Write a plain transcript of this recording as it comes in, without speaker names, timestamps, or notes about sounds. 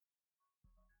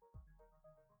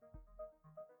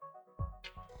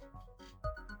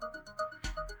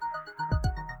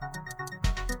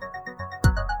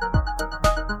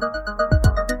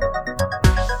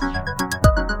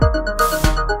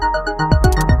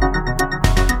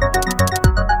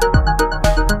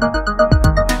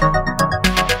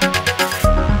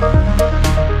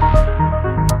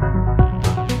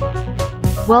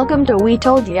Welcome to We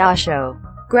Told Ya Show.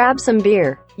 Grab some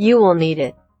beer. You will need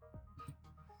it.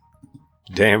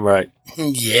 Damn right.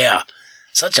 Yeah.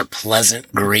 Such a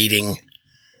pleasant greeting.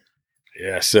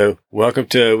 Yeah, so welcome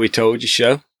to We Told You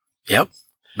Show. Yep.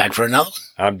 Back for another one.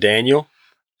 I'm Daniel.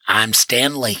 I'm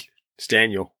Stanley.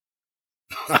 Staniel.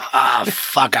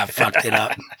 Fuck, I fucked it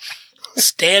up.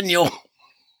 Staniel.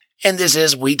 And this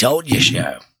is We Told You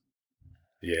Show.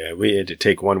 Yeah, we had to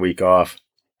take 1 week off.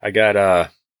 I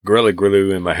got Gorilla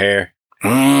Glue in my hair.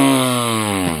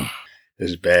 This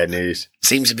is bad news.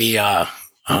 Seems to be a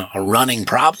running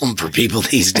problem for people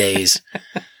these days.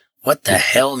 What the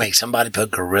hell makes somebody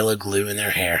put Gorilla Glue in their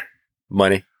hair?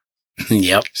 Money.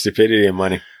 Yep. Stupidity and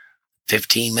money.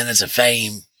 15 minutes of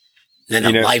fame, then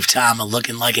a lifetime of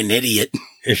looking like an idiot.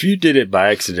 If you did it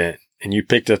by accident and you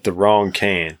picked up the wrong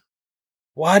can,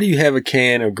 why do you have a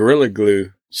can of Gorilla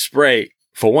Glue spray,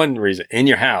 for one reason, in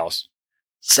your house?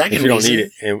 Second if you reason,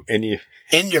 don't need it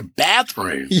in your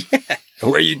bathroom. Yeah,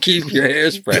 where you keep your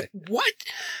hairspray. What?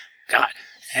 God.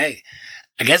 Hey,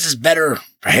 I guess it's better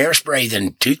for hairspray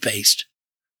than toothpaste.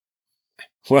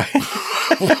 What?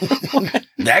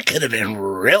 That could have been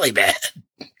really bad.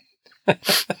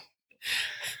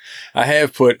 I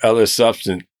have put other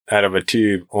substance out of a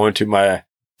tube onto my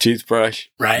toothbrush.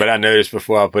 Right. But I noticed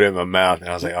before I put it in my mouth, and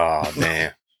I was like, oh,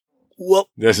 damn. Whoop.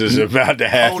 This is about to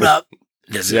happen. Hold up.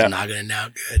 This is not going to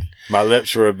end good. My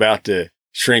lips were about to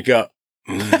shrink up.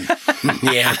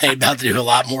 Yeah, they about to do a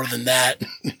lot more than that.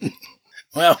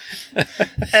 Well,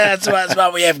 that's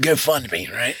why we have GoFundMe,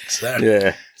 right? So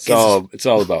yeah, it's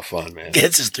all about fun, man.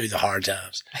 Gets us through the hard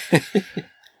times.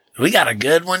 We got a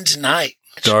good one tonight.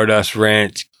 Stardust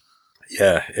Ranch.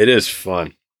 Yeah, it is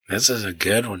fun. This is a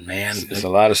good one, man. There's a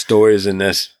lot of stories in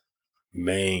this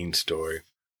main story.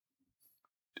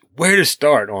 Where to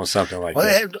start on something like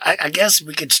that? I guess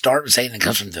we could start with saying it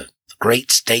comes from the great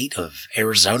state of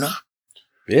Arizona.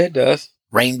 Yeah, it does.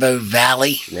 Rainbow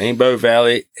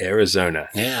Valley, Arizona.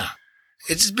 Yeah.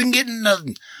 It's been getting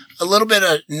a little bit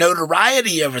of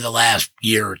notoriety over the last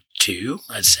year or two,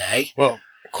 I'd say. Well,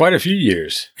 quite a few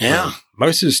years. Yeah.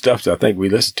 Most of the stuff that I think we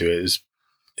listened to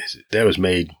that was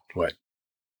made,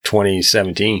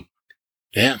 2017?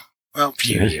 Yeah. Well, a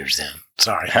few years then.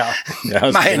 Sorry.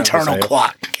 My internal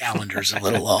clock calendar's a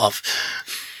little off.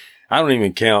 I don't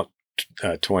even count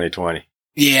 2020.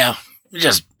 Yeah.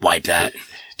 Just wipe that. It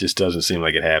just doesn't seem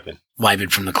like it happened. Wipe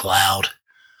it from the cloud.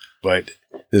 But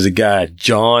there's a guy,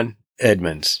 John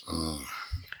Edmonds,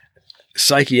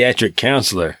 psychiatric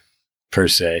counselor, per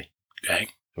se. Okay.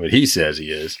 What he says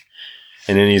he is.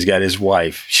 And then he's got his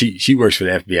wife. She works for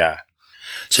the FBI.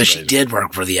 So she did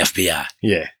work for the FBI?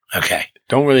 Yeah. Okay.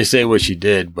 Don't really say what she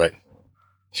did, but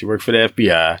she worked for the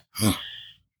FBI.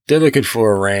 They're looking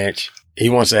for a ranch. He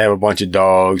wants to have a bunch of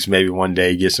dogs, maybe one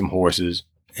day get some horses.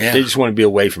 Yeah. They just want to be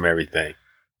away from everything.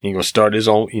 He's going to start his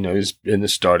own,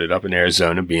 started up in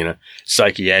Arizona being a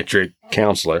psychiatric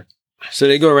counselor. So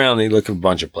they go around and they look at a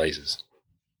bunch of places.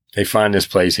 They find this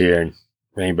place here in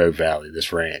Rainbow Valley,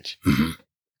 this ranch. Mm-hmm.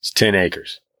 It's 10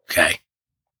 acres. Okay.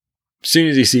 As soon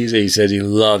as he sees it, he says he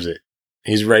loves it.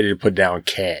 He's ready to put down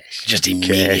cash. Just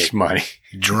immediate. Cash money.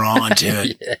 Drawn to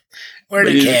it. Yeah. Where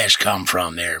did cash come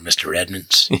from there, Mr.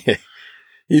 Edmonds? Yeah.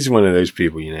 He's one of those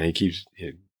people, he keeps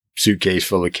a suitcase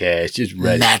full of cash, just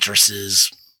ready.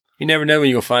 Mattresses. You never know when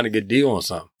you'll find a good deal on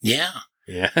something. Yeah.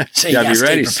 Yeah. So you gotta be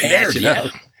ready. Prepared. Yeah.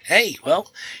 Hey,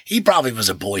 well, he probably was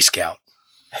a Boy Scout.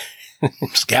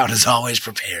 Scout is always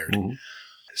prepared. Mm-hmm.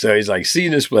 So he's like, see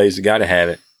this place, got to have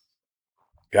it.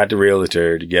 Got the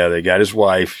realtor together, got his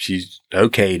wife, she's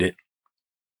okayed it.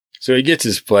 So he gets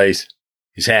his place,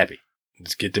 he's happy.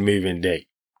 Let's get the move-in date.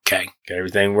 Okay. Got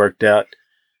everything worked out.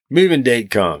 Move-in date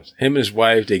comes. Him and his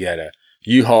wife, they got a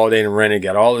U-Haul they done rented,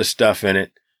 got all this stuff in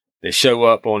it. They show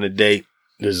up on the date.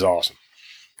 This is awesome.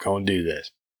 Gonna do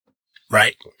this.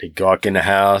 Right. They gawk in the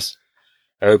house,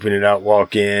 open it up,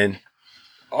 walk in.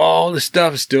 All the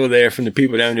stuff is still there from the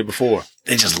people down there before.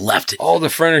 They just left it. All the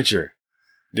furniture,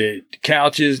 the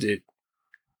couches,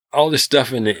 all the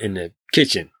stuff in the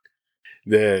kitchen,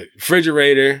 the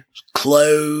refrigerator,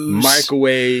 clothes,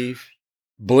 microwave,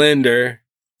 blender,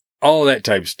 all that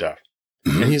type of stuff.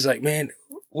 Mm-hmm. And he's like, man,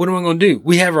 what am I going to do?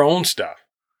 We have our own stuff.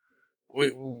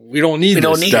 We don't need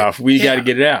this stuff. We got to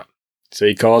get it out. So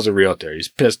he calls a realtor. He's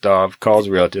pissed off, calls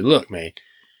a realtor. Look, man,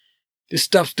 this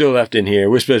stuff's still left in here.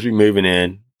 We're supposed to be moving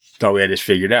in. Thought we had this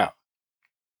figured out.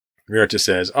 Realtor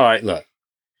says, all right, look,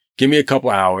 give me a couple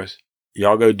hours.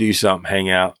 Y'all go do something, hang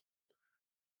out.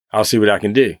 I'll see what I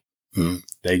can do. Mm-hmm.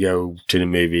 They go to the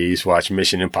movies, watch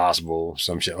Mission Impossible,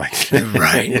 some shit like that.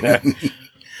 Right.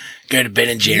 Go to Ben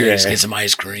and Jerry's, get some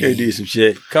ice cream. Go do some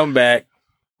shit. Come back,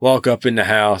 walk up in the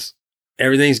house.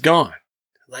 everything's gone.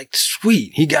 Like,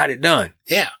 sweet. He got it done.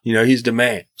 Yeah. He's the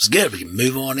man. It's good. We can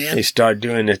move on in. They start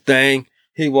doing the thing.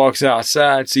 He walks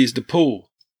outside, sees the pool.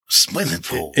 Swimming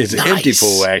pool. It's an empty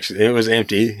pool, actually. It was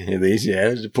empty, at least. Yeah,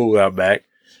 there's a pool out back.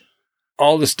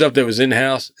 All the stuff that was in the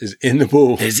house is in the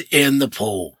pool. Is in the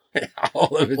pool.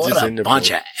 All of it's just in the pool. What a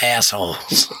bunch of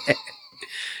assholes.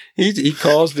 He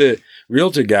calls the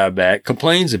realtor guy back,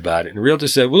 complains about it. And the realtor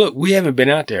said, well, look, we haven't been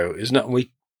out there. It's not, we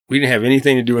didn't have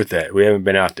anything to do with that. We haven't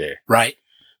been out there. Right.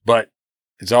 But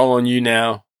it's all on you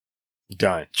now.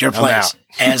 Done. It's your place.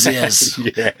 As is.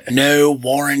 Yeah. No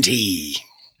warranty.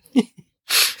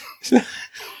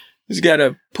 He's got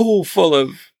a pool full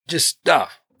of just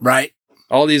stuff. Right.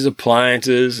 All these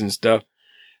appliances and stuff.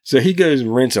 So he goes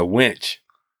and rents a winch.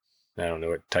 I don't know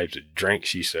what types of drinks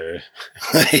she serves.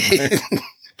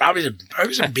 Probably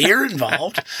some beer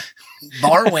involved.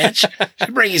 Bar winch.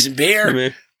 She'll bring you some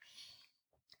beer.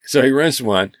 So he rents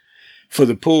one for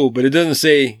the pool, but it doesn't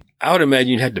say, I would imagine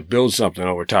you'd have to build something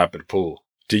over top of the pool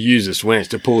to use this winch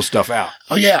to pull stuff out.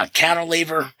 Oh, yeah.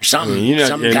 Cantilever or something.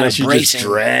 Some unless kind of you're bracing. just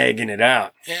dragging it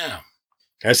out. Yeah.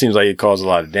 That seems like it causes a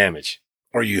lot of damage.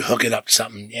 Or you hook it up to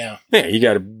something. Yeah. Yeah, you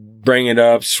got to bring it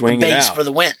up, swing it out. Base for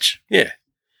the winch. Yeah.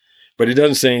 But it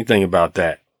doesn't say anything about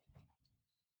that.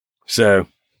 So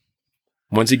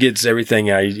once he gets everything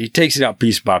out, he takes it out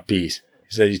piece by piece.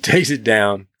 He says he takes it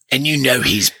down. And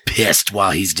he's pissed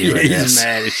while he's doing this. He's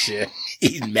mad as shit.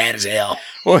 He's mad as hell.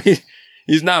 Well,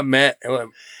 he's not mad. Well,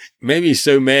 maybe he's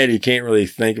so mad he can't really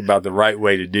think about the right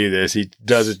way to do this. He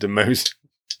does it the most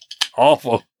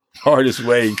awful, hardest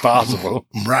way possible.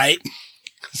 Right.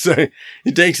 So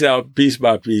he takes it out piece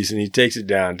by piece and he takes it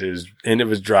down to his end of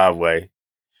his driveway,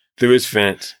 through his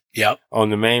fence. Yep. On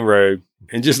the main road,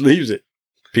 and just leaves it.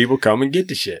 People come and get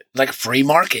the shit. Like a free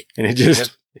market. And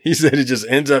he said it just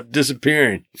ends up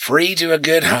disappearing. Free to a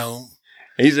good home.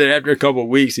 He said after a couple of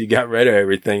weeks, he got rid of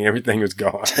everything. Everything was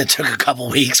gone. It took a couple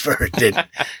of weeks for it to.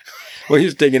 Well, he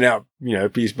was taking out,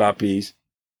 piece by piece.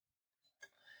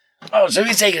 Oh, so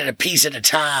he's taking it a piece at a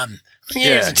time.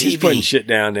 Here's a TV. He's putting shit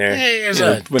down there. Here's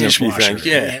a dishwasher.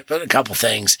 Yeah. Put a couple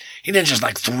things. He didn't just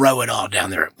throw it all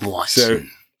down there at once. So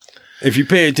if you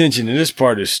pay attention to this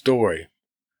part of the story,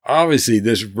 obviously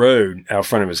this road out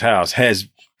front of his house has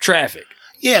traffic.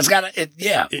 Yeah, it's got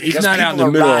he's not out in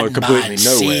the middle of completely nowhere.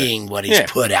 Seeing what he's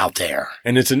put out there.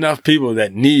 And it's enough people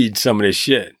that need some of this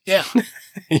shit. Yeah.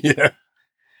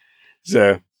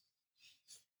 So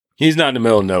he's not in the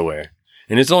middle of nowhere.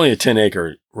 And it's only a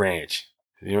 10-acre ranch.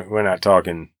 We're not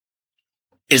talking.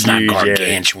 It's not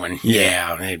gargantuan.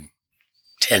 Yeah.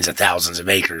 Tens of thousands of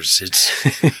acres.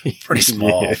 It's pretty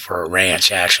small for a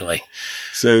ranch, actually.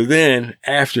 So then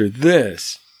after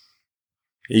this,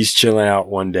 he's chilling out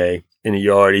one day in the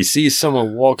yard. He sees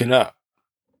someone walking up.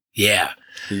 Yeah.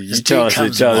 This dude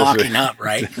comes walking up,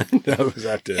 right? That was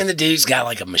out there. And the dude's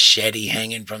got a machete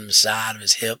hanging from the side of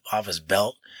his hip, off his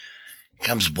belt.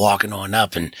 Comes walking on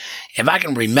up. And if I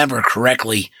can remember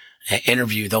correctly, an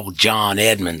interview with old John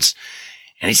Edmonds,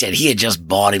 and he said he had just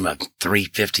bought him a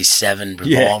 .357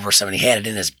 revolver, so he had it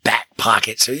in his back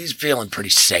pocket, so he's feeling pretty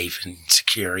safe and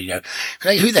secure,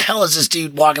 Like, who the hell is this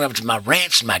dude walking up to my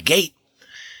ranch, my gate?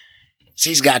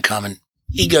 Sees a guy coming.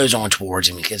 He goes on towards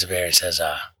him. He gets up there and says,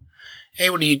 hey,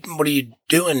 what are you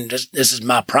doing? This is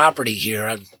my property here.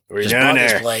 I just bought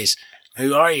this place.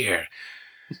 Who are you here?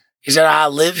 He said, I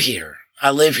live here. I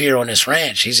live here on this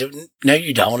ranch. He said, no,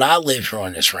 you don't. I live here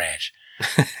on this ranch.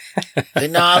 I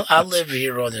said, no, I live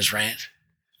here on this ranch.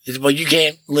 He said, well, you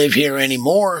can't live here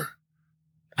anymore.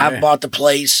 I bought the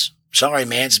place. Sorry,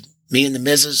 man. It's me and the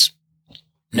missus.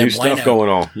 New stuff going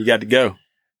on. You got to go.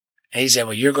 And he said,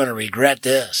 well, you're going to regret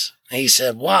this. And he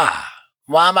said, why?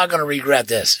 Why am I going to regret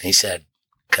this? And he said,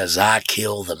 because I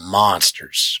kill the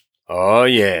monsters. Oh,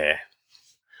 yeah.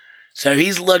 So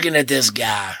he's looking at this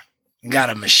guy, got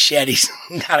a machete,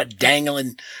 got it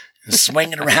dangling and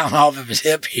swinging around off of his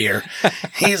hip here.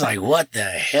 He's like, what the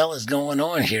hell is going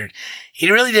on here?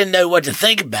 He really didn't know what to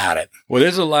think about it. Well,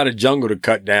 there's a lot of jungle to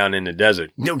cut down in the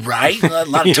desert. Right? A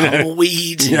lot of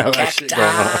tumbleweeds and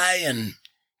cacti and...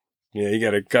 Yeah, you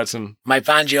got to cut some. Might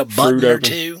find you a button or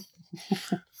two.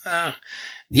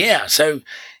 So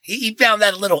he found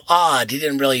that a little odd. He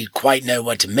didn't really quite know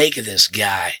what to make of this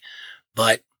guy,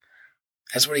 but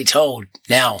that's what he told.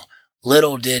 Now,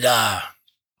 little did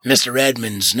Mr.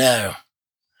 Edmonds know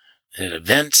that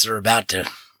events are about to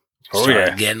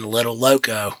start getting a little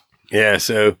loco. Yeah,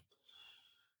 so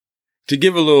to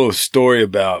give a little story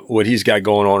about what he's got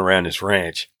going on around this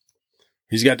ranch,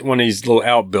 he's got one of these little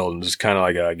outbuildings, kind of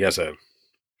like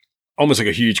almost like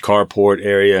a huge carport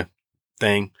area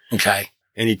thing. Okay.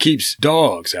 And he keeps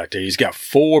dogs out there. He's got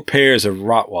 4 pairs of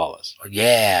Rottweilers.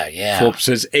 Yeah. 4,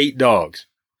 so it's 8 dogs.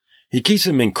 He keeps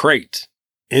them in crates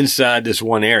inside this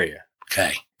one area.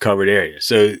 Okay. Covered area.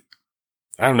 So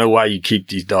I don't know why you keep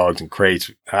these dogs in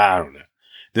crates. I don't know.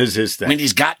 This is his thing. I mean,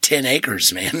 he's got 10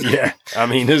 acres, man. Yeah. I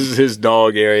mean, this is his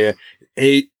dog area.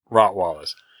 8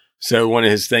 Rottweilers. So one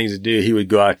of his things to do, he would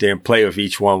go out there and play with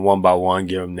each one by one,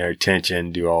 give them their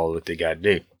attention, do all that they got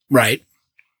to do. Right.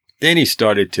 Then he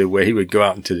started to where he would go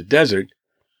out into the desert,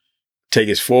 take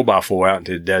his 4x4 out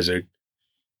into the desert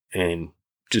and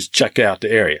just check out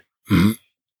the area. Mm-hmm.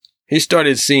 He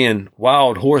started seeing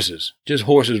wild horses, just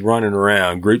horses running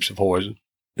around, groups of horses.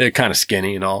 They're kind of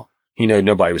skinny and all. He knew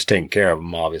nobody was taking care of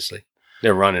them, obviously.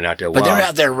 They're running out there But wild. they're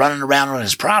out there running around on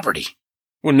his property.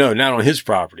 Well, no, not on his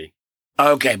property.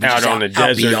 Okay. But Out on the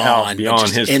desert, out beyond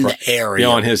his in the area.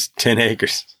 Beyond his 10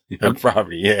 acres of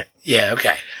property, yeah. Yeah,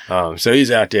 okay. So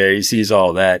he's out there, he sees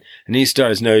all that, and he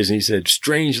starts noticing, he said,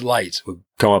 strange lights would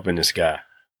come up in the sky.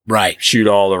 Right. Shoot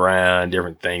all around,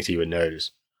 different things he would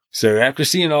notice. So after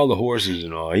seeing all the horses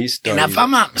and all, he started. And if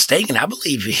I'm not mistaken, I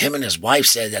believe him and his wife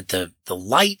said that the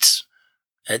lights,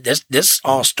 this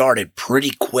all started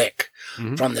pretty quick.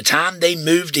 Mm-hmm. From the time they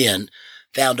moved in,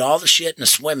 found all the shit in the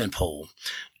swimming pool.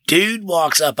 Dude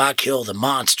walks up, I kill the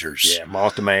monsters. Yeah,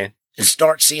 Monster Man. And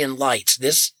start seeing lights.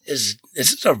 This is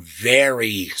a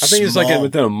very I think it's like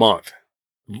within a month.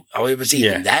 Oh, it was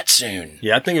even that soon.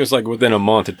 Yeah, I think it was like within a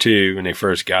month or 2 when they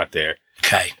first got there.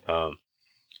 Okay.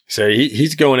 So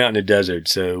he's going out in the desert.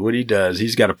 So what he does,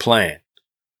 he's got a plan.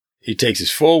 He takes his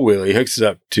 4-wheeler, he hooks it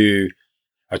up to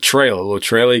a little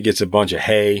trailer. He gets a bunch of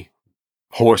hay,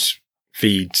 horse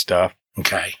feed stuff.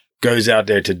 Okay. Goes out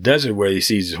there to the desert where he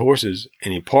sees his horses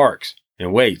and he parks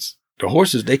and waits. The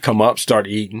horses, they come up, start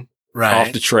eating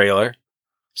off the trailer.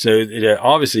 So they're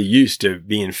obviously used to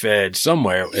being fed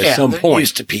somewhere at some point.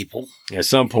 Used to people. At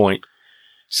some point.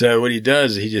 So what he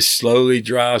does is he just slowly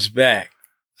drives back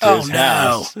to his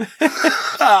house.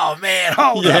 Oh, man.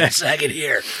 Hold up a second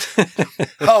here.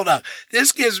 Hold up.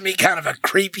 This gives me kind of a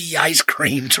creepy ice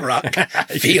cream truck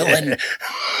feeling.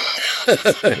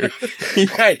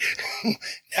 Right.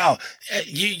 Now,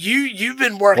 you've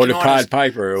been working on... Or the Pied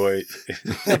Piper. Wait.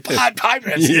 The Pied Piper.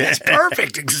 That's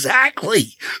perfect.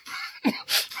 Exactly.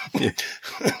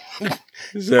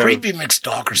 So, Creepy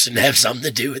McStalkerson have something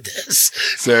to do with this.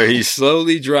 So he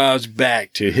slowly drives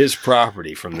back to his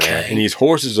property from there, and these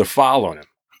horses are following him.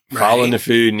 Following the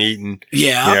food and eating.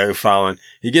 Yeah. Following.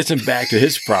 He gets him back to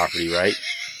his property, right?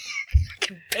 I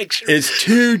can picture. It's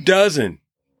 2 dozen.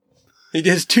 He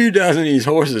gets 2 dozen of these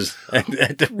horses at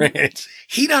the ranch.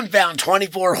 He done found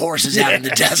 24 horses out in the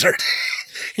desert.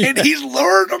 And he's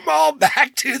lured them all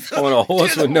back to the on a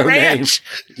horse with no name.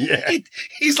 Yeah.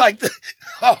 He's like,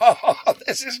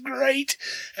 this is great.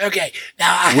 Okay.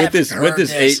 Now I have with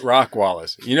this 8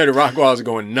 Rottweilers. You know, the Rottweilers are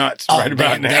going nuts right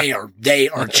about now. They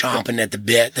are chomping at the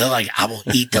bit. They're like, I will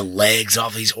eat the legs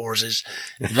off these horses.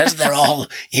 Because they're all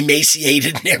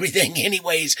emaciated and everything.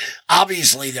 Anyways,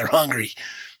 obviously they're hungry.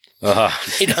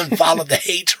 He done followed the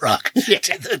hay truck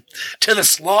to the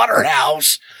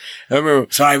slaughterhouse. I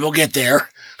remember. Sorry, we'll get there.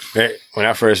 When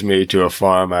I first moved to a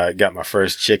farm, I got my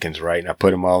first chickens, right? And I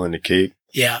put them all in the coop.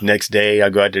 Yeah. Next day, I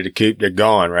go out to the coop. They're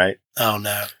gone, right? Oh,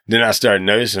 no. Then I started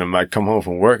noticing them. I'd come home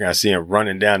from work and I see them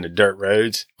running down the dirt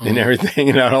roads and everything.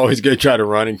 And I'd always go try to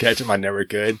run and catch them. I never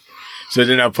could. So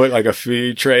then I put like a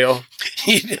food trail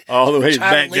all the way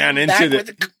back down into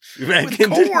the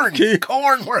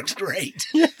Corn works great.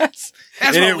 Yes.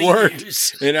 That's and it worked.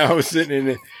 Use. And I was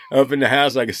sitting up in the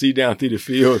house. I could see down through the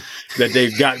field that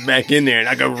they've gotten back in there, and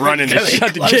I go running and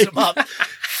shut the gate.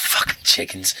 Fucking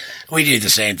chickens. We do the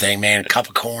same thing, man. A cup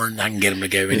of corn, I can get them to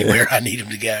go anywhere I need them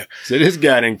to go. So this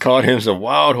guy then caught him some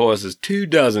wild horses, 2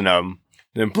 dozen of them,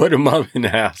 then put them up in the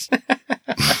house.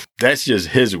 That's just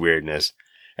his weirdness.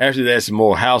 After that, some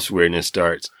more house weirdness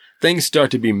starts. Things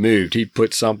start to be moved. He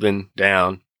puts something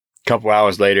down. A couple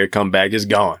hours later, come back, it's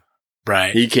gone.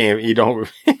 Right. He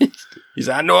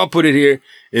said, I know I put it here.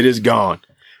 It is gone.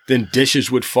 Then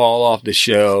dishes would fall off the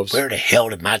shelves. Where the hell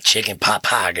did my chicken pot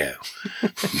pie go?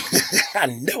 I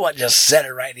know I just said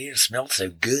it right here. It smelled so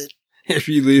good. If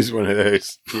you lose one of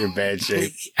those, you're in bad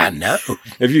shape. I know.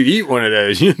 If you eat one of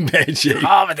those, you're in bad shape.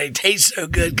 Oh, but they taste so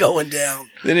good going down.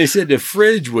 Then they said the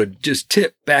fridge would just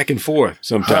tip back and forth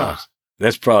sometimes.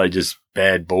 That's probably just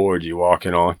bad board you're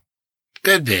walking on.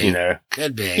 Could be. You know.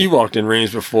 Could be. You walked in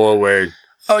rooms before where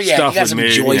stuff you got some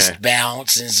joist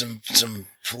bounce and some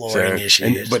flooring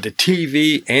issues. But the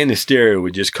TV and the stereo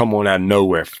would just come on out of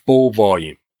nowhere, full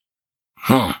volume.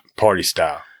 Party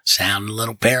style. Sound a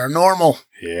little paranormal.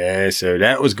 Yeah, so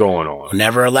that was going on.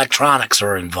 Whenever electronics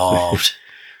are involved.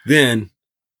 Then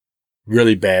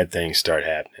really bad things start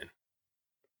happening.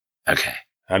 Okay.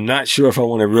 I'm not sure if I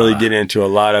want to really get into a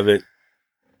lot of it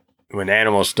when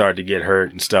animals start to get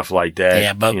hurt and stuff like that.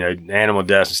 Yeah, but animal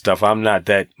deaths and stuff. I'm not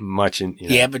that much in.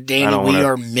 Yeah, but Danny, we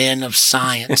are men of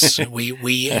science.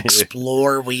 we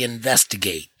explore, we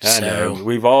investigate. I know.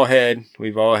 We've all had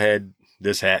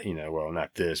this well,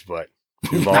 not this, but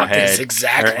we've all had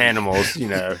our animals.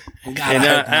 And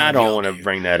I don't want to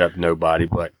bring that up to nobody,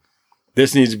 but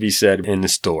this needs to be said in the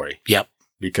story. Yep.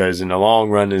 Because in the long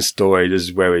run of the story, this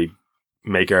is where we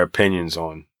make our opinions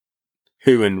on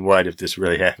who and what if this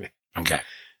really happened. Okay.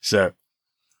 So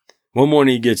one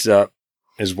morning he gets up,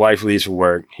 his wife leaves for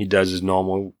work. He does his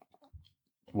normal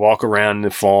walk around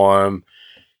the farm.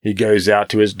 He goes out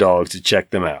to his dogs to check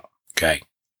them out. Okay.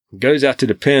 He goes out to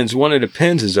the pens. One of the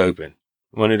pens is open.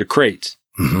 One of the crates.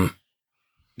 Mm-hmm.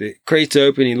 The crate's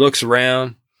open. He looks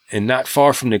around, and not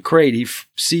far from the crate, he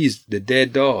sees the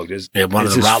dead dog. One of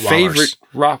the his Rottweilers. favorite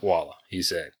Rottweiler, he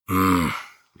said. Mm.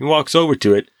 He walks over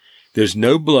to it. There's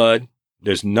no blood.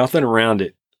 There's nothing around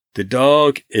it. The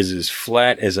dog is as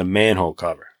flat as a manhole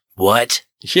cover. What?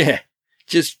 Yeah.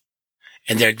 Just.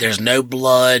 And there's no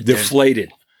blood.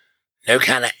 Deflated. No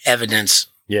kind of evidence.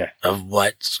 Yeah. Of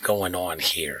what's going on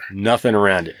here. Nothing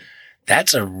around it.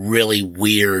 That's a really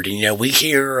weird, we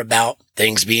hear about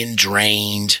things being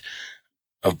drained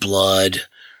of blood,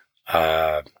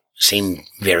 seem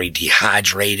very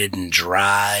dehydrated and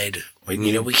dried.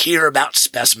 We hear about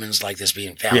specimens like this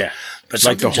being found. Yeah. But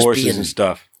like the horses and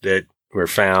stuff that were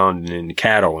found in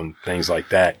cattle and things like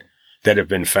that have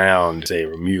been found, say,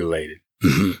 were mutilated.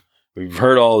 Mm-hmm. We've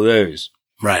heard all of those.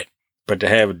 Right. But to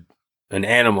have an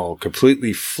animal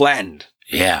completely flattened.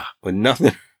 Yeah. With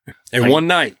nothing. And one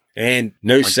night. And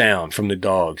no sound from the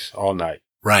dogs all night.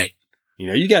 Right.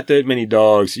 You got that many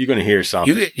dogs, you're going to hear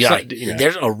something.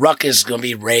 There's a ruckus going to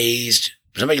be raised.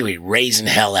 Somebody going to be raising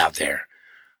hell out there.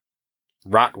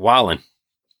 Rottweiling.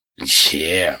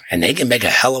 Yeah. And they can make a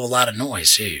hell of a lot of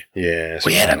noise, too. Yeah.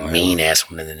 We had a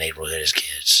mean-ass one in the neighborhood as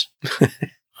kids.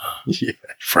 Yeah.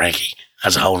 Frankie.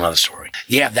 That's a whole nother story.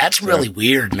 Yeah, that's really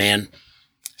weird, man.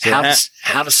 So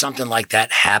how does something like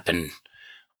that happen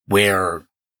where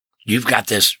you've got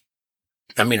this?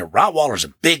 I mean, a Rottweiler's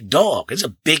a big dog. It's a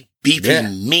big, beefy,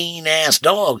 mean-ass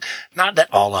dog. Not that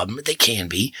all of them, but they can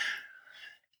be.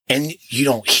 And you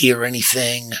don't hear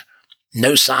anything.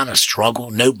 No sign of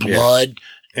struggle. No blood.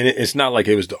 And it's not like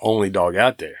it was the only dog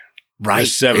out there. Right.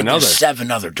 There's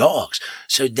seven other dogs.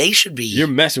 So they should be. You're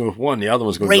messing with one. The other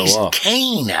one's going to go off.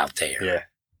 Cain out there. Yeah.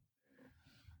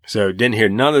 So didn't hear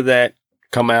none of that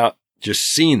come out. Just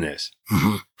seen this.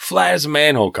 Mm-hmm. Flat as a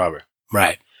manhole cover.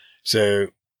 Right. So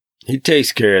he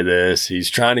takes care of this. He's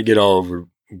trying to get over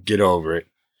it.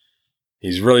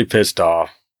 He's really pissed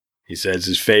off. He says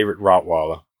his favorite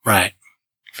Rottweiler. Right.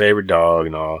 Favorite dog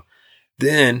and all.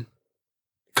 Then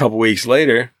a couple weeks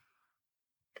later,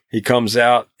 he comes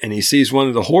out and he sees one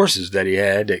of the horses that he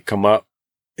had that come up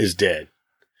is dead.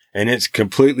 And it's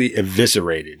completely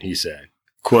eviscerated, he said.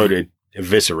 Quoted,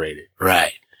 eviscerated.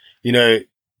 Right.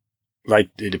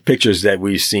 Like the pictures that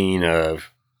we've seen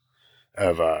of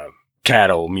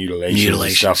cattle mutilations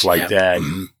and stuff like that.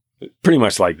 Mm-hmm. Pretty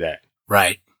much like that.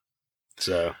 Right.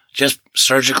 So just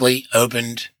surgically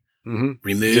opened,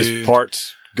 removed. Just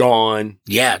parts gone.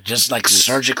 Yeah, just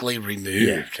surgically removed.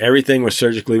 Yeah, everything was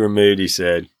surgically removed, he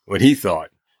said, what he thought.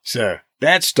 So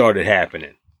that started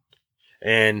happening.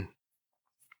 And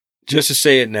just to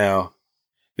say it now,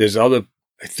 there's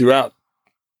throughout,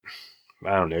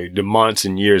 I don't know, the months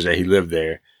and years that he lived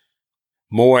there,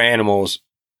 more animals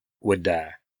would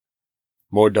die.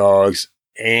 More dogs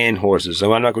and horses.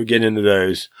 So I'm not going to get into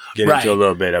those, into a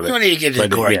little bit of it. We don't need to get into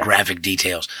gory graphic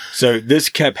details. So this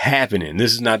kept happening.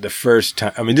 This is not the first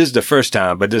time. I mean, this is the first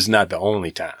time, but this is not the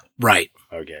only time. Right.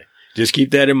 Okay. Just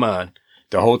keep that in mind.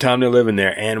 The whole time they're living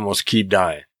there, animals keep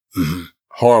dying. Mm-hmm.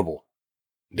 Horrible.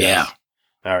 Yeah.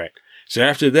 All right. So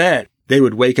after that, they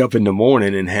would wake up in the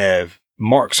morning and have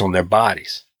marks on their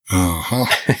bodies.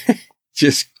 Uh-huh.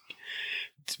 Just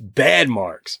bad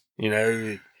marks,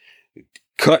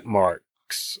 cut marks.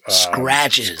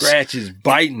 Scratches,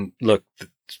 biting,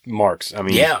 marks. I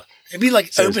mean. Yeah. It'd be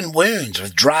like open wounds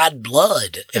with dried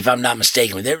blood, if I'm not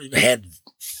mistaken. They had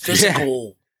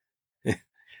physical. Yeah.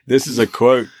 This is a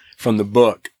quote from the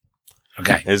book.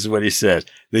 Okay. This is what he says.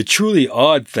 The truly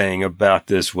odd thing about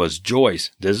this was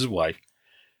Joyce, this is his wife,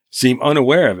 seemed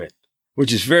unaware of it,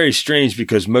 which is very strange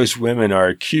because most women are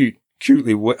acutely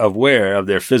aware of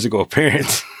their physical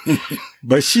appearance.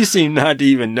 But she seemed not to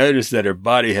even notice that her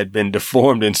body had been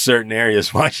deformed in certain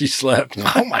areas while she slept.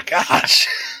 Oh my gosh.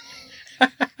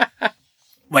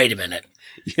 Wait a minute.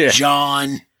 Yeah.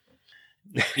 John,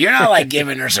 You're not like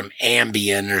giving her some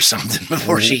Ambien or something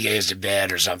before she goes to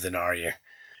bed or something, are you?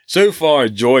 So far,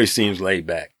 Joyce seems laid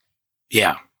back.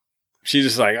 Yeah. She's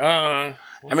just like, I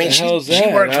mean, she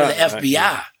worked for the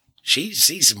FBI. She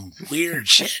sees some weird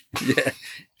shit. Yeah.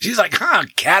 She's like,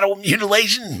 cattle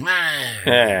mutilation?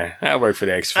 Yeah, I work for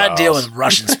the X-Files. I deal with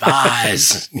Russian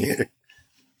spies.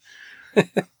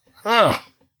 Oh.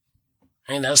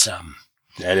 Ain't that something?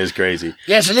 That is crazy.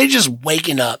 Yeah, so they're just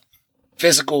waking up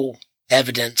physical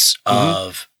evidence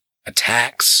of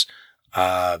attacks.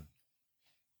 Yeah,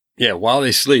 while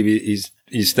they sleep,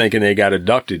 he's thinking they got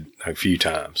abducted a few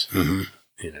times. Mm-hmm.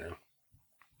 You know,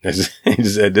 he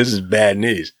said, this is bad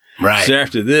news. Right. So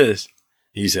after this,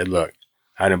 he said, look,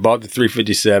 I done bought the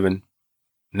 357.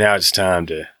 Now it's time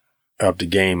to up the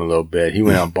game a little bit. He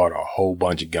went out and bought a whole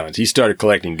bunch of guns. He started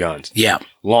collecting guns. Yeah.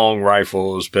 Long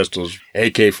rifles, pistols,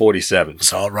 AK-47.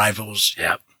 Assault rifles.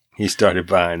 Yep. He started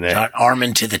buying that. Start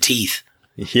arming to the teeth.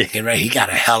 Yeah. He got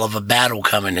a hell of a battle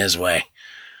coming his way.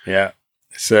 Yeah.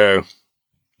 So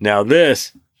now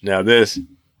this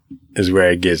is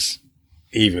where it gets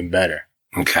even better.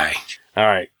 Okay. All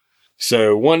right.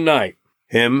 So one night,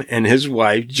 him and his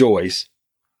wife, Joyce,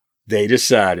 they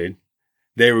decided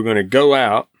they were going to go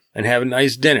out and have a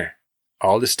nice dinner.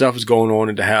 All this stuff was going on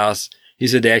at the house. He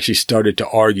said they actually started to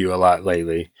argue a lot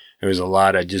lately. There was a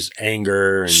lot of just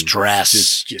anger and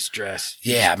stress. Just stress.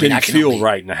 Yeah. I mean, Didn't feel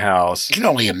right in the house. You can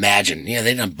only imagine.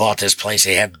 They done bought this place.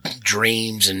 They have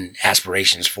dreams and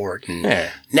aspirations for it. And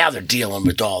now they're dealing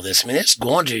with all this. I mean, it's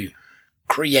going to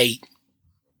create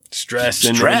stress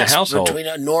in the household. Between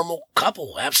a normal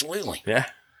couple. Absolutely. Yeah.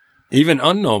 Even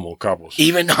unnormal couples.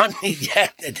 Yeah.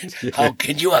 Oh,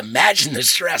 can you imagine the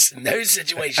stress in those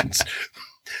situations?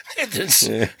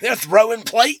 They're throwing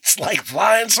plates like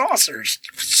flying saucers.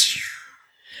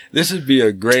 This would be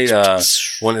a great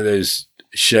one of those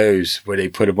shows where they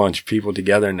put a bunch of people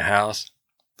together in the house.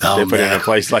 They put it in a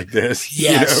place like this.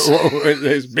 Yes.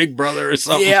 There's Big Brother or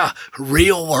something. Yeah.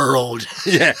 Real world.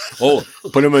 Yeah. Oh,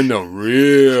 put them in the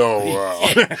real world.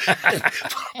 Put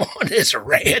them on this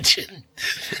ranch in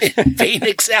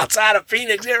Phoenix, outside of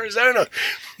Phoenix, Arizona.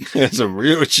 There's some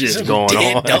real shit going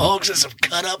dead on. Dogs and some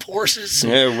cut up horses.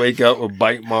 Yeah, wake up with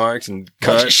bite marks and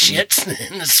cuts. Bunch of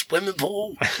shits in the swimming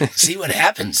pool. See what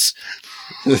happens.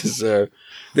 So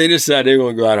they decided they were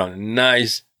going to go out on a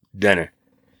nice dinner.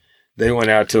 They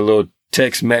went out to a little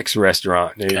Tex-Mex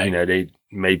restaurant. They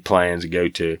made plans to go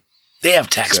to. They have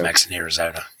Tex-Mex in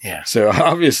Arizona. Yeah. So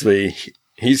obviously,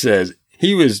 he says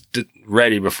he was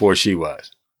ready before she was.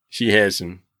 She had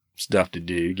some stuff to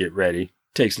do, get ready.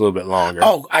 Takes a little bit longer.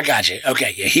 Oh, I got you.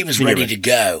 Okay, yeah, he was ready to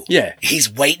go. Yeah.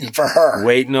 He's waiting for her.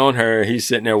 Waiting on her. He's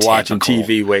sitting there watching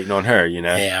TV, waiting on her,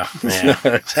 Yeah.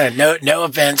 No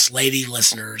offense, lady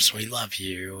listeners. We love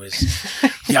you.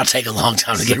 Y'all take a long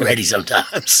time to get ready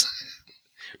sometimes.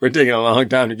 We're taking a long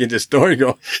time to get this story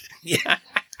going. Yeah.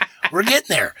 We're getting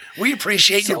there. We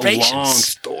appreciate your patience. It's a long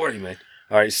story, man.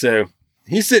 All right, so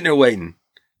he's sitting there waiting.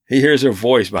 He hears her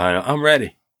voice behind him. I'm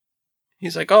ready.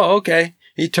 He's like, oh, okay.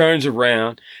 He turns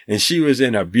around, and she was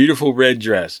in a beautiful red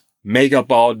dress.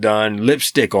 Makeup all done.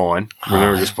 Lipstick on.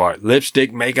 Remember this part.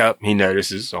 Lipstick, makeup, he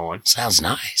notices on. Sounds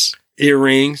nice.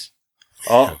 Earrings.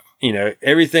 All,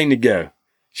 everything to go.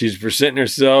 She's presenting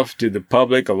herself to the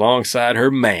public alongside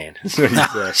her man. She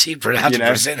had to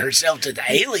present herself to the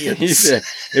aliens. He said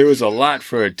it was a lot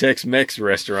for a Tex-Mex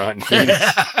restaurant in Phoenix.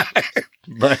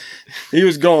 But he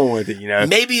was going with it,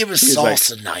 Maybe it was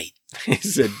salsa night. He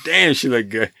said, damn, she looked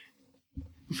good.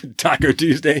 Taco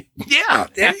Tuesday. Yeah,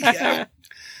 there you go.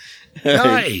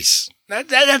 Nice.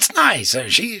 That's nice.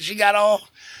 She got all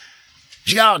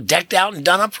decked out and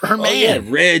done up for her man.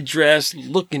 Yeah, red dress,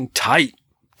 looking tight.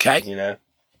 Okay.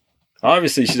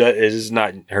 Obviously, it is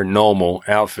not her normal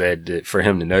outfit for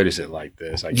him to notice it like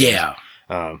this. I guess.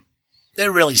 Yeah.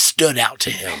 That really stood out to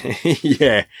him.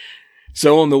 Yeah.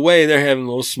 So on the way, they're having a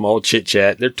little small chit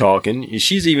chat. They're talking.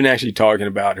 She's even actually talking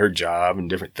about her job and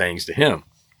different things to him.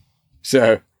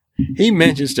 So he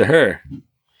mentions to her,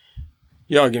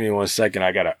 y'all give me 1 second.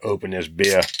 I got to open this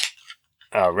beer.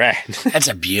 All right. That's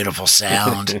a beautiful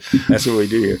sound. That's what we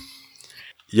do here.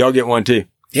 Y'all get one too.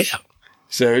 Yeah.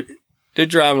 So they're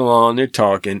driving along, they're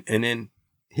talking, and then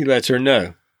he lets her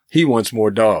know he wants more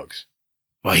dogs.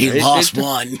 Well, he lost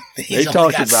one. He's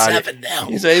only got 7 now.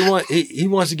 He said he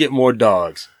wants to get more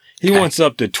dogs. He wants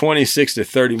up to 26 to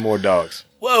 30 more dogs.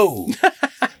 Whoa.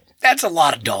 That's a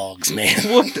lot of dogs, man.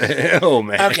 What the hell,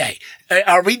 man? Okay.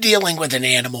 Are we dealing with an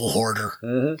animal hoarder?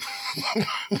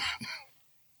 Mm-hmm.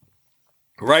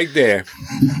 Right there.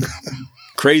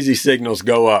 Crazy signals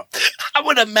go up. I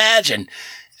would imagine.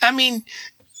 I mean,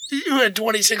 you had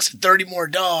 26 to 30 more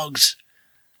dogs.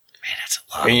 Man, that's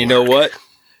a lot. And you know what?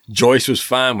 Joyce was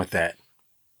fine with that.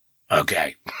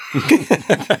 Okay.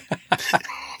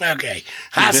 Okay.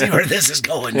 I see where this is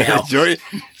going now. Joyce,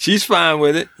 she's fine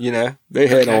with it. You know, they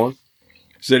head on.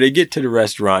 So they get to the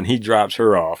restaurant. He drops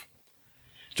her off.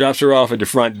 Drops her off at the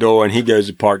front door, and he goes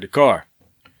to park the car.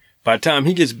 By the time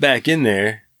he gets back in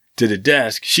there to the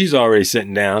desk, she's already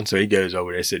sitting down, so he goes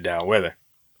over there to sit down with her.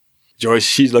 Joyce,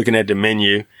 she's looking at the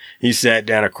menu. He sat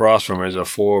down across from her as a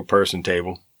 4-person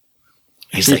table.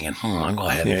 He's thinking, I'm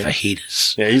going to have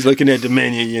fajitas. Yeah, he's looking at the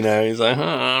menu, you know. He's like,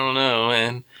 I don't know,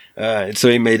 man. And so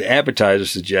he made appetizer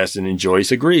suggestion, and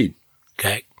Joyce agreed.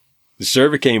 Okay. The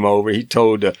server came over. He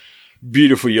told the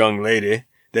beautiful young lady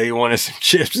that he wanted some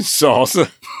chips and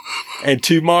salsa and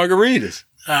 2 margaritas.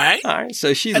 All right.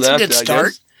 So she That's left, a good start. I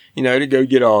guess, you know, to go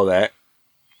get all that.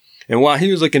 And while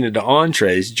he was looking at the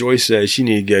entrees, Joyce said she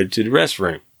needed to go to the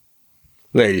restroom.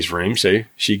 Ladies' room. So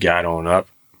she got on up,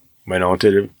 went on to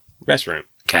the restroom.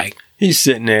 Okay. He's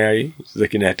sitting there. He's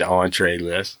looking at the entree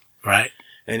list. Right.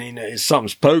 And he knows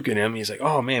something's poking him. He's like,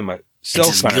 oh, man, my cell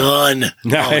It's phone. his gun.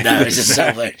 No, It's a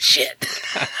cell phone. Shit.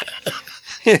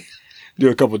 Do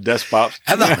a couple desk pops.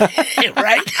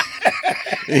 Right?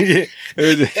 it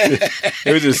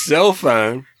was a cell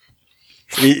phone.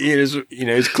 It was, you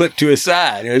know, it's clipped to his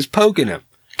side. It was poking him.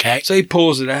 Okay. So he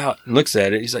pulls it out and looks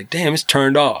at it. He's like, damn, it's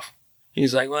turned off.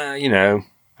 He's like, well, you know,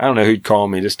 I don't know who'd call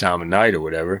me this time of night or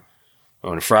whatever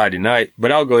on a Friday night,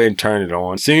 but I'll go ahead and turn it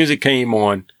on. As soon as it came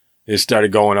on, it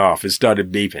started going off. It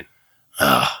started beeping.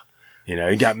 You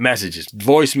know, he got messages,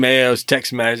 voicemails,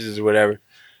 text messages, or whatever.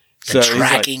 The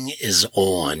tracking is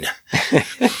on.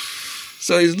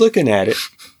 So he's looking at it.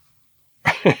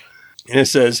 And it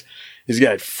says he's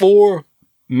got 4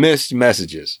 missed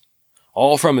messages,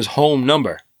 all from his home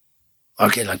number.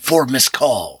 Okay, like 4 missed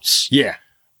calls. Yeah.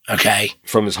 Okay.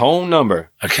 From his home number.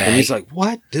 Okay. And he's like,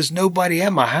 what? There's nobody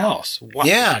at my house. What?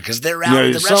 Yeah, because they're out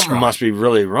at the something restaurant. must be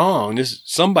really wrong.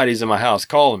 Somebody's in my house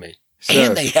calling me. So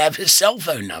And they have his cell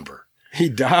phone number. he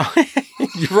dialed.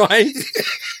 You're right.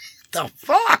 The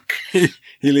fuck? He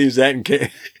leaves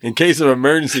that in case of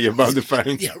emergency above the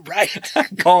phone. Yeah, right.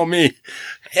 Call me.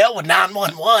 Hell with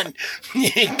 911.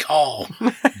 You call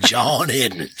John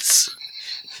Edmonds.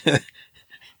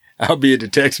 I'll be at the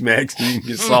Tex-Mex. You can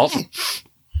get salt.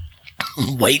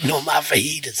 Waiting on my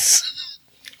fajitas.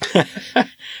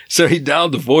 So he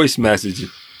dialed the voice message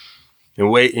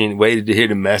and waited to hear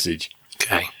the message.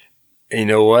 Okay. And you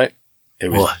know what? It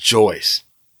was What? Joyce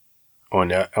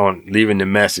on leaving the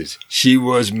message. She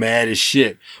was mad as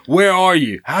shit. Where are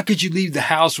you? How could you leave the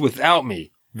house without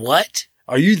me? What?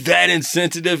 Are you that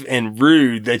insensitive and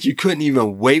rude that you couldn't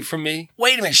even wait for me?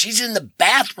 Wait a minute. She's in the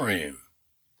bathroom.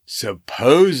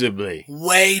 Supposedly.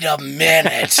 Wait a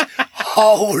minute.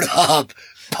 Hold up.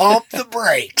 Pump the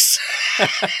brakes.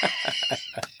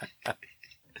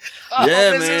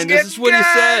 Yeah, man. This is what he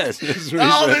says. This is what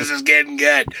he says. This is getting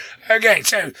good. Okay,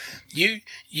 so you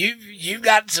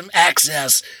got some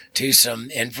access to some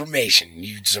information.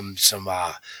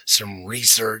 Some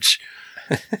research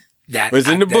that was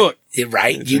in the book.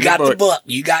 Right? It's You in got the the book. book.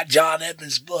 You got John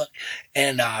Edmonds' book.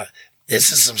 And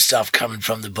this is some stuff coming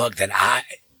from the book that I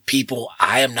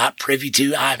am not privy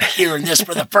to. I'm hearing this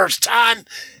for the first time,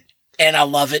 and I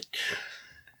love it.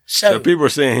 So people are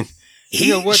saying, you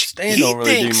know what? Stan don't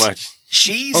really do much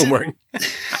homework.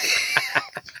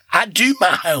 I do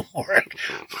my homework.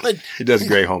 But He does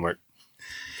great homework.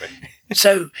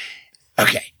 so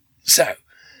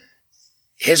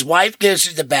his wife goes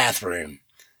to the bathroom.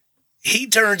 He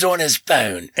turns on his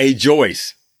phone.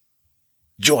 Joyce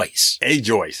Joyce.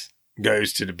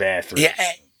 goes to the bathroom.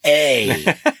 Yeah,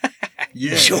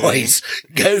 Yeah, Joyce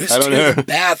goes to the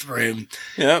bathroom.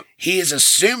 Yep. He is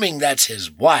assuming that's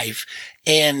his wife,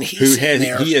 and Who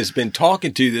he has been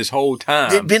talking to this whole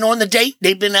time. They've been on the date.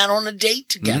 They've been out on a date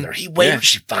together. Mhm. He waited. Yeah.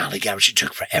 She finally got her. She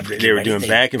took forever to get They were ready. doing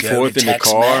back and go forth to in the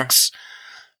car. Tex-Mex.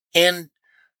 And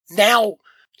now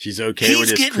She's okay with he's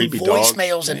this getting creepy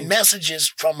voicemails dog. and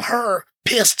messages from her,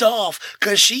 pissed off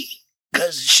because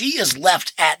she is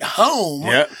left at home.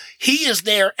 Yep. He is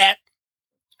there at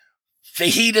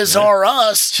Fajitas R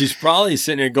Us. She's probably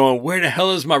sitting there going, where the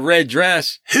hell is my red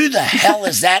dress? Who the hell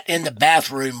is that in the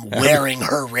bathroom wearing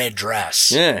her red dress?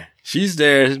 Yeah. She's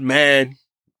there, mad.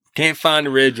 Can't find the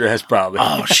red dress probably.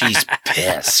 Oh, she's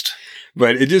pissed.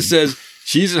 But it just says,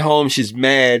 she's at home. She's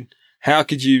mad. How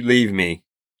could you leave me?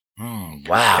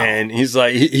 Wow. And he's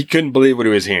like, he couldn't believe what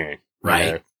he was hearing. you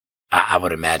Right. know? I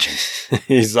would imagine.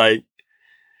 He's like,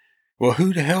 well,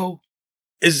 who the hell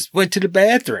went to the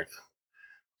bathroom?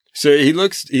 So he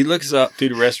looks up through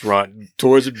the restaurant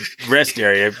towards the rest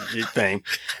area thing,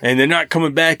 and they're not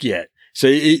coming back yet. So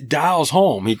he dials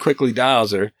home. He quickly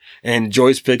dials her, and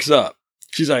Joyce picks up.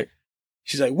 She's like,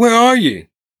 where are you?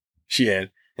 She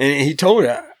had. And he told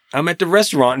her, I'm at the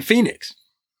restaurant in Phoenix.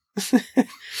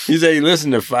 He said he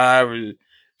listened to 5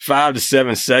 to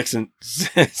 7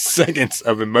 seconds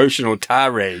of emotional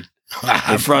tirade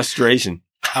and frustration.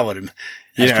 I would have.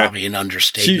 That's probably an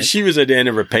understatement. She was at the end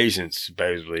of her patience,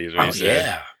 supposedly. Is what he said.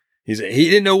 Yeah. He said he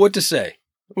didn't know what to say.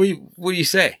 What do you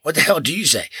say? What the hell do you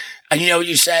say? And you know what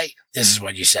you say? This is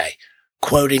what you say.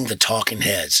 Quoting the Talking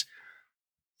Heads.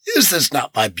 Is this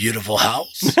not my beautiful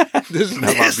house? This is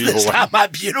not my beautiful wife. Not my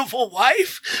beautiful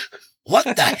wife?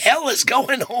 What the hell is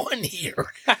going on here?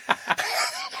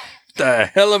 The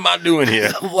hell am I doing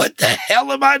here? What the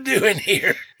hell am I doing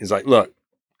here? He's like, look,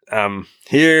 I'm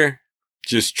here.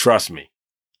 Just trust me.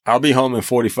 I'll be home in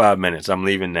 45 minutes. I'm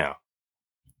leaving now.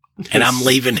 And I'm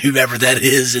leaving whoever that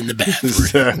is in the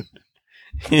bathroom.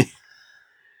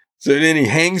 So then he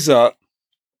hangs up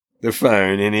the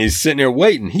phone and he's sitting there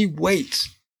waiting. He waits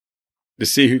to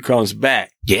see who comes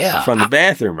back from the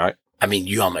bathroom, right? I mean,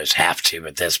 you almost have to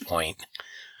at this point.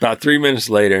 About 3 minutes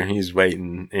later, he's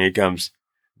waiting and here comes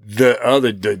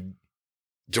the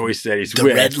Joyce that he's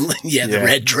with. The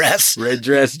red dress. Red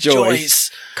dress Joyce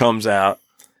comes out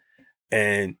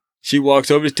and she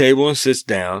walks over to the table and sits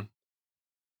down.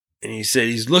 And he said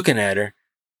he's looking at her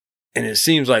and it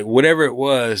seems like whatever it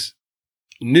was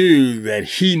knew that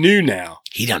he knew now.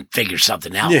 He done figured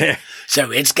something out. Yeah. So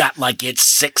it's got like its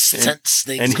sixth sense.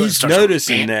 And he's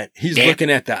noticing that he's looking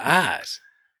at the eyes.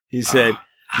 He said,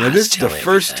 now this is the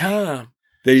first time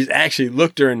that he's actually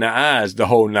looked her in the eyes the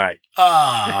whole night.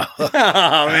 Oh,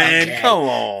 man, okay. Come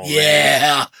on.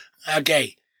 Yeah. Man.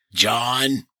 Okay.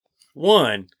 John.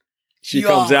 One, she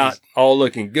comes out all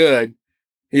looking good.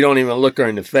 He don't even look her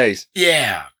in the face.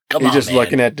 Yeah. He's just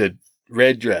looking at the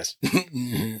red dress.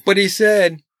 But he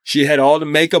said she had all the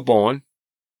makeup on.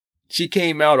 She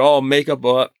came out all makeup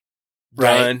up,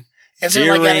 done,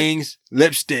 earrings,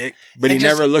 lipstick, but he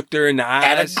never looked her in the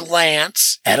eyes. At a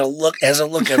glance, as a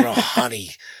look at her,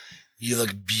 honey, you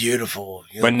look beautiful.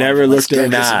 But never looked her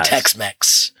in the eyes.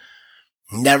 Tex-Mex.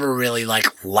 Never really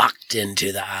like locked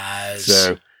into the eyes.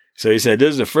 So he said this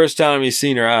is the first time he's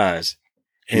seen her eyes.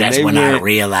 And that's when I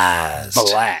realized.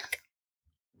 Black.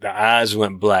 The eyes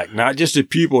went black. Not just the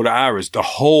pupil, the iris, the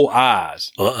whole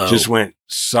eyes just went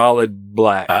solid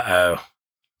black. Uh-oh.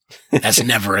 That's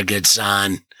never a good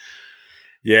sign.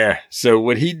 Yeah. So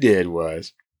what he did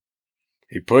was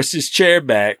he pushed his chair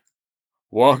back,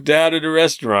 walked out of the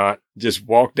restaurant, just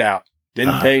walked out.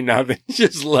 Didn't pay nothing.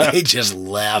 Just left. He just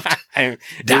left. And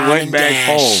went back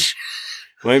home.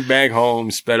 Went back home,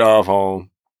 sped off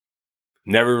home.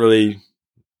 Never really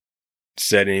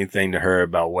said anything to her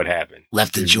about what happened.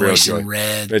 Left the Joyce in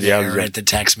red there at the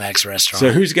Tex-Mex restaurant.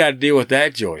 So who's got to deal with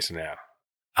that Joyce now?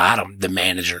 The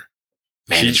manager.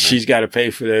 She's got to pay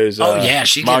for those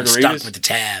she gets stuck with the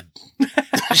tab.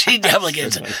 She definitely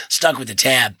gets stuck with the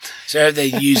tab. So are they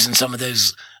using some of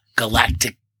those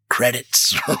galactic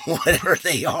credits or whatever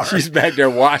they are? She's back there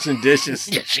washing dishes.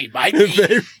 Yeah, she might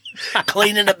be.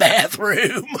 Cleaning the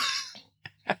bathroom.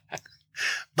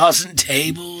 Bussing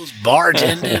tables,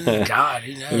 bartending. God,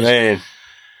 who knows? Man.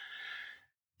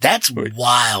 That's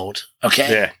wild.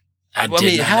 Okay. Yeah.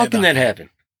 How can that happen?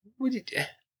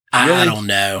 I don't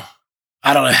know.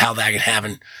 I don't know how that can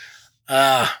happen.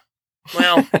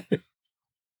 Well.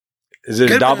 Is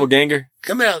it a doppelganger?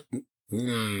 Come out.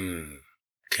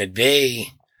 Could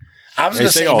be. I was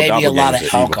going to say maybe a lot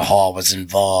of alcohol was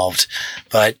involved,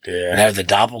 but no, the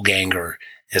doppelganger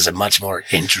is a much more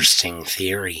interesting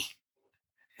theory.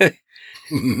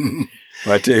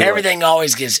 Everything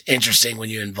always gets interesting when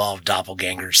you involve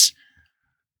doppelgangers,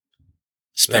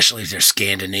 especially if they're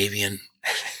Scandinavian.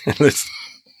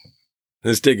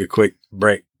 Let's take a quick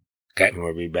break. Okay. And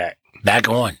we'll be back. Back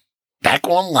online.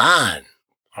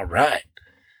 All right.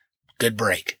 Good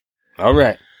break. All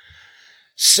right.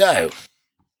 So,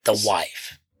 the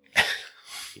wife.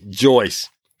 Joyce.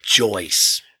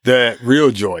 The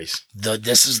real Joyce.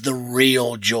 This is the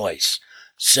real Joyce.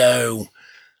 So,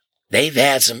 they've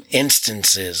had some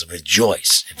instances with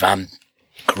Joyce.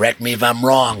 Correct me if I'm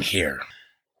wrong here.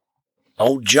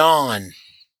 Old John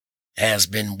has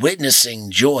been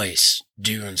witnessing Joyce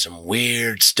doing some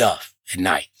weird stuff at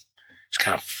night. She's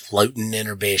kind of floating in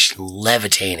her bed,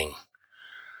 levitating.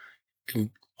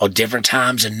 At different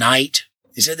times of night.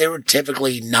 He said they were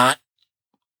typically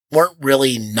weren't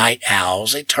really night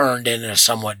owls. They turned in at a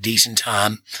somewhat decent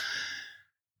time.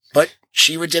 But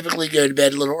she would typically go to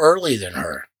bed a little earlier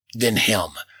than him.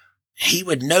 He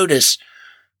would notice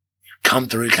come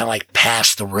through kind of like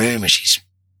past the room and she's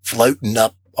floating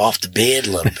up off the bed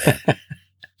a little bit.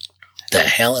 the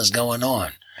hell is going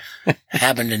on?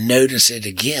 Happened to notice it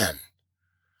again.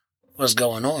 What's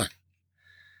going on?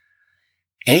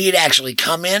 And he'd actually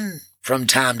come in from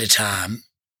time to time.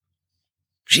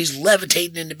 She's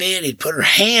levitating in the bed. He'd put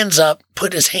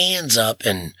his hands up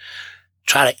and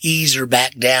try to ease her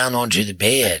back down onto the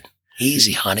bed.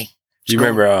 Easy, honey. Do you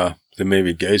remember the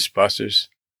movie Ghostbusters?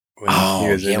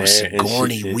 Oh, yeah, with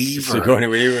Sigourney Weaver. Sigourney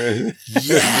Weaver.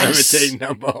 Yes. Levitating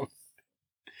up on.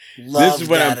 This is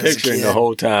what I'm picturing the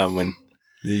whole time when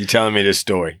you're telling me this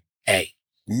story. Hey,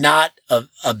 not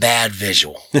a bad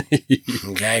visual.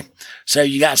 Okay? So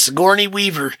you got Sigourney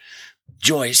Weaver,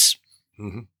 Joyce,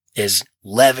 is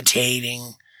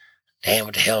levitating. Damn,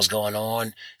 what the hell's going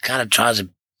on? Kind of tries to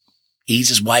ease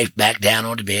his wife back down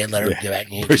onto bed, let her go back.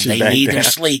 They need their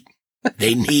sleep.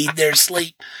 They need their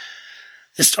sleep.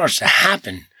 This starts to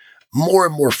happen more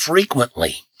and more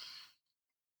frequently.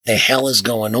 The hell is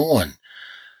going on?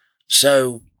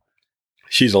 So.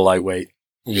 She's a lightweight.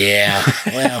 Yeah.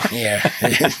 Well, yeah.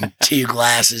 2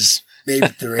 glasses, maybe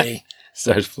 3.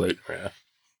 Starts floating around.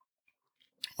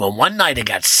 Well, one night it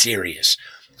got serious.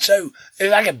 So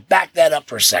if I could back that up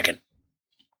for a second.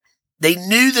 They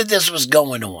knew that this was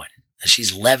going on.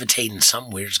 She's levitating,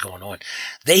 something weird's going on.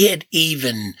 They had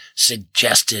even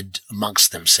suggested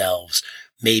amongst themselves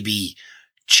maybe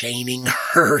chaining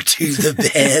her to the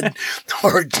bed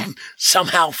or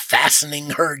somehow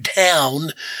fastening her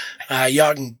down.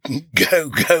 Y'all can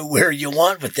go where you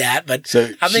want with that, but so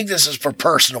I think this is for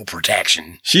personal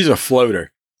protection. She's a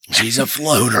floater. She's a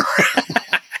floater.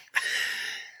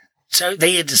 So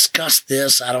they had discussed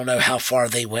this. I don't know how far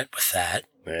they went with that,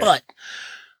 but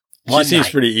she seems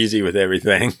pretty easy with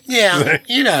everything. Yeah,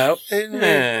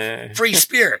 free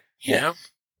spirit, you know.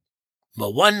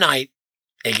 But one night,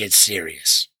 it gets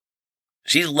serious.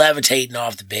 She's levitating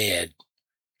off the bed,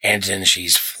 and then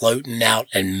she's floating out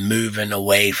and moving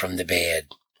away from the bed.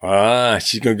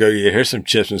 She's going to go get her some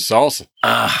chips and salsa.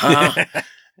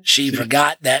 She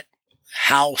forgot that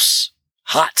house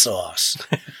hot sauce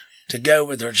to go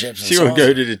with her chips and salsa. She will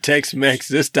go to the Tex-Mex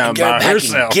this time by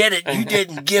herself. And get it. You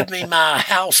didn't give me my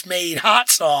house-made hot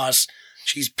sauce.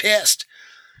 She's pissed.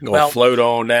 Going to float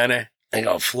on down there. They're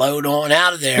going to float on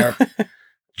out of there.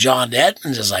 John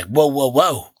Edmonds is like,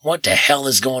 whoa. What the hell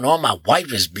is going on? My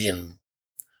wife is being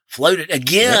floated.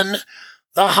 Again,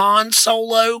 the Han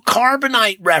Solo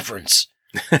carbonite reference.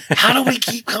 How do we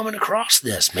keep coming across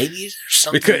this? Maybe there's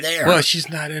something there. Well, she's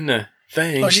not in the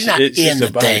thing. Well, she's not in the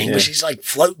thing, but she's like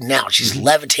floating out. She's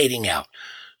levitating out.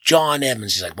 John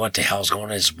Edmonds is like, what the hell's going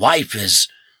on? His wife is,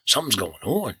 something's going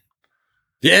on.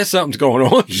 Yeah, something's going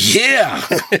on. Yeah.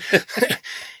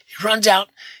 He runs out.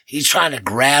 He's trying to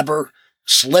grab her,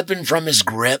 slipping from his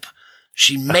grip.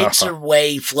 She makes her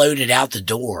way, floated out the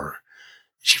door.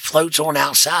 She floats on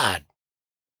outside.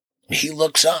 He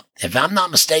looks up. If I'm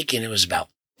not mistaken, it was about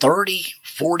 30,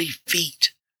 40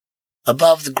 feet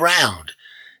above the ground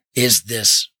is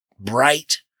this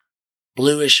bright,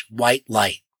 bluish white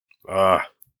light.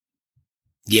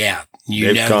 Yeah,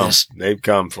 you know this. They've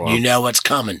come for him. You know what's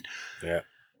coming. Yeah.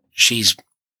 She's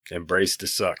embraced the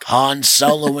suck. Han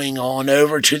Soloing on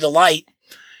over to the light.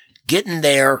 Getting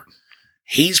there,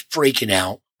 he's freaking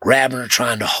out, grabbing her,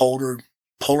 trying to hold her,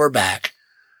 pull her back.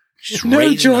 She's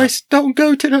no, Joyce, don't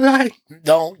go to the light.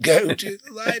 Don't go to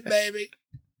the light, baby.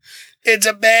 It's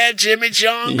a bad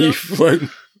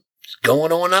chimichanga.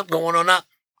 Going on up.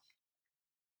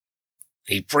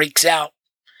 He freaks out.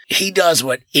 He does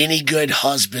what any good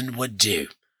husband would do.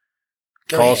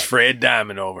 Calls Fred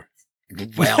Diamond over.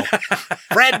 Well,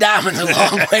 Fred Diamond's a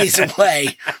long ways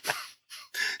away.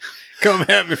 Come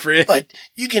help me, Fred. But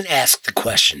you can ask the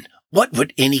question, what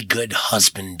would any good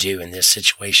husband do in this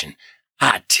situation?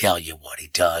 I tell you what he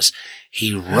does.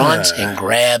 He runs and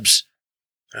grabs.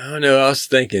 I don't know. I was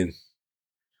thinking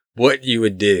what you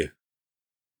would do.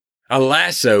 A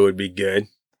lasso would be good.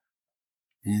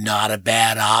 Not a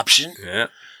bad option. Yeah.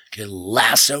 Could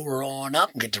lasso her on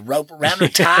up and get the rope around her,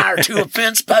 tie her to a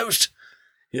fence post.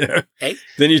 Yeah. Hey.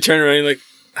 Then you turn around and you're like,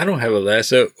 I don't have a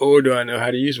lasso, or do I know how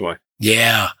to use one?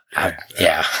 Yeah.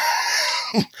 Yeah.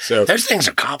 So those things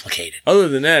are complicated. Other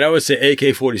than that, I would say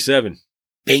AK-47.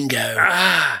 Bingo.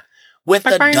 With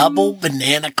a double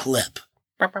banana clip.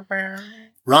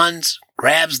 Runs,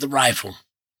 grabs the rifle.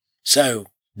 So,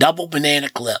 double banana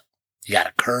clip. You got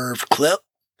a curved clip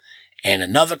and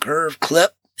another curved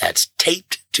clip that's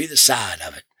taped to the side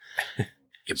of it.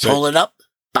 You pull it up.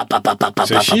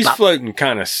 So she's floating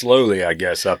kind of slowly, I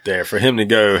guess, up there for him to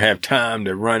go have time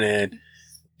to run in,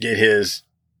 get his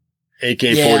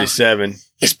AK-47. Yeah.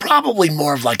 It's probably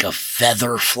more of like a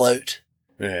feather float.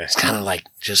 Yeah. It's kind of like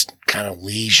just kind of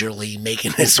leisurely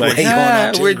making his way on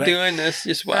up to we're doing this.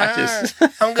 Just watch us.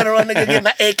 I'm going to run to go get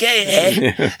my AK,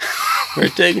 eh? We're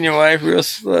taking your wife real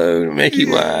slow to make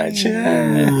you watch.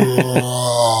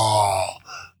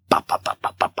 Bop, bop, bop,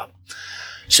 bop, bop, bop.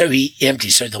 So he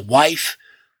empties. So the wife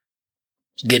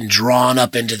is getting drawn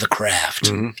up into the craft.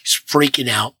 Mm-hmm. He's freaking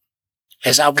out,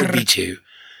 as I would be too.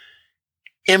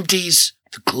 Empties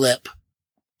the clip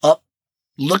up,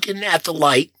 looking at the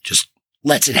light, just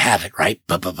lets it have it, right?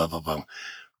 Boom, boom, boom, boom, boom.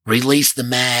 Release the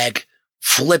mag,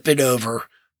 flip it over,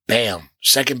 bam.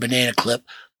 Second banana clip.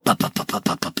 Ba, ba, ba, ba,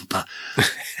 ba, ba, ba,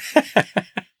 ba.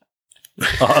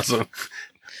 Awesome.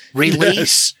 Release.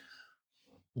 Yes.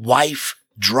 Wife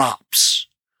drops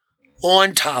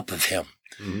on top of him.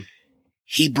 Mm-hmm.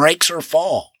 He breaks her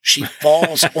fall. She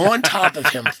falls on top of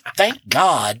him. Thank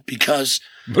God, because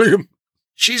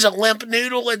she's a limp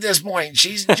noodle at this point.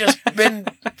 She's just been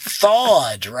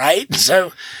thawed, right?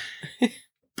 So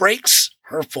breaks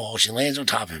her fall. She lands on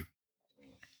top of him.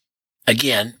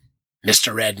 Again,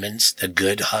 Mr. Edmonds, the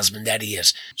good husband that he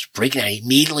is freaking out. He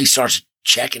immediately starts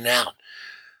checking out.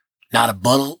 Not a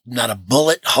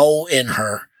bullet hole in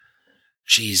her.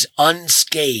 She's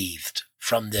unscathed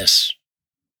from this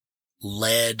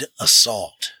lead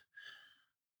assault,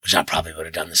 which I probably would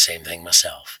have done the same thing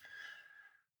myself.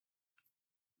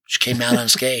 She came out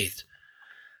unscathed.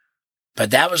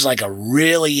 But that was like a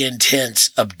really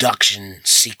intense abduction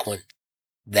sequence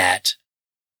that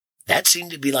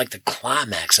seemed to be like the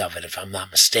climax of it, if I'm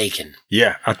not mistaken.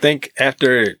 Yeah, I think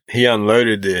after he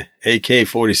unloaded the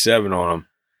AK-47 on him,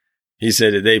 he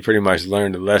said that they pretty much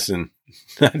learned a lesson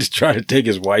not to try to take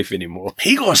his wife anymore.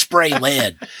 He gonna spray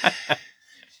lead.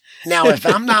 Now, if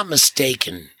I'm not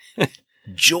mistaken,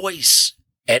 Joyce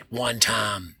at one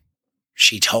time,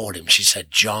 she told him, she said,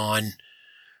 John,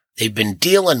 they've been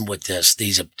dealing with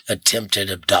these attempted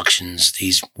abductions,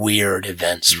 these weird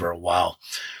events for a while.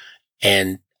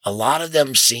 And a lot of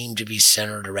them seem to be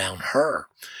centered around her.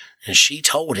 And she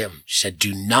told him, she said,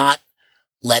 do not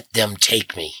let them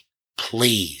take me.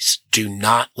 Please do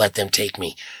not let them take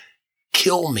me.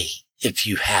 Kill me if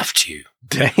you have to.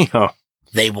 Damn.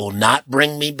 They will not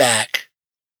bring me back,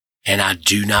 and I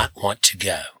do not want to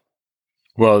go.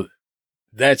 Well,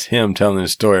 that's him telling the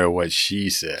story of what she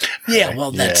said. Yeah, right?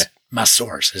 well, that's my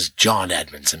source is John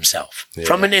Edmonds himself Yeah.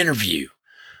 from an interview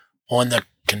on the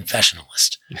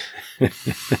Confessionalist,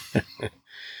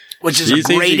 which is She's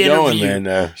a great easy interview. going,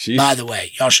 man. By the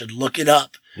way, y'all should look it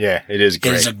up. Yeah, it is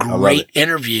great. It is a great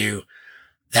interview.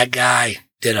 That guy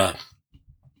did a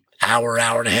hour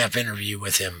and a half interview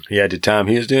with him. Yeah, at the time,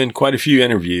 he was doing quite a few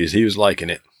interviews. He was liking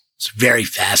it. It's very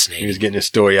fascinating. He was getting his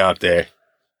story out there,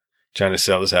 trying to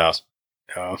sell his house.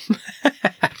 Oh.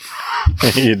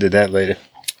 He did that later.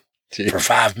 For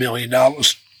 $5 million.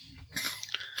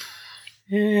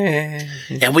 Yeah.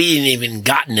 And we ain't even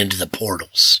gotten into the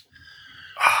portals.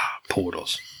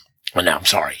 Portals. Oh, no, I'm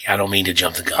sorry. I don't mean to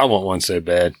jump the gun. I want one so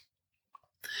bad.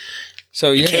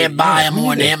 So you can't buy them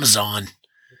on Amazon.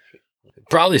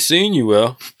 Probably soon you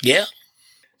will. Yeah.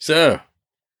 So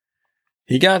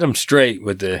he got him straight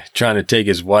with the trying to take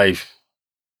his wife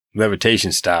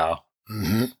levitation style.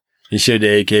 Mm-hmm. He showed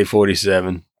the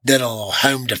AK-47. Did a little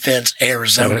home defense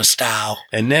Arizona style.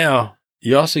 And now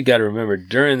you also got to remember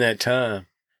during that time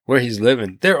where he's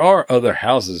living, there are other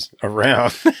houses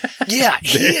around. Yeah,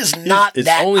 he is not it's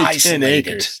that only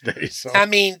isolated. 10 acres. I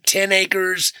mean, 10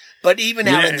 acres, but even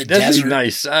out in the that's desert. a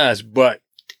nice size, but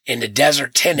in the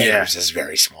desert, 10 acres is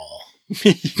very small.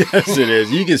 Yes, it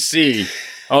is. You can see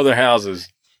other houses.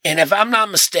 And if I'm not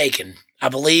mistaken, I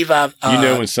believe I've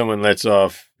when someone lets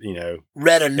off,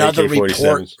 read another report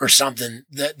AK-47s. or something.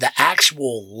 The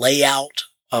actual layout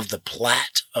of the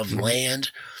plat of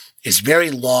land is very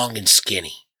long and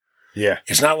skinny. Yeah.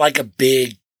 It's not like a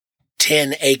big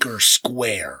 10-acre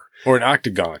square. Or an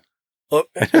octagon. Or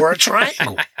a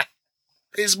triangle.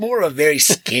 It's more of a very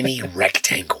skinny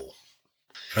rectangle.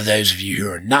 For those of you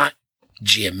who are not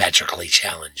geometrically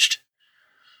challenged.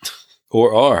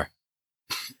 Or are.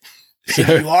 If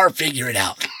you are, figure it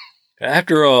out.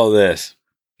 After all this,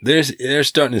 they're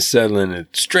starting to settle in and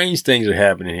strange things are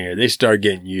happening here. They start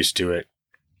getting used to it.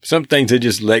 Some things they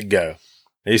just let go.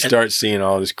 They start seeing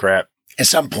all this crap. At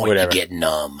some point, Whatever. you get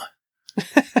numb.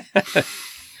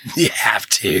 You have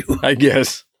to. I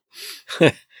guess.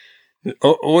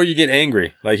 or you get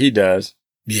angry, like he does.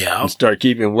 Yeah. And start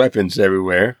keeping weapons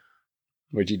everywhere,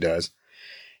 which he does.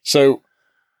 So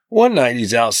one night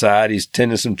he's outside, he's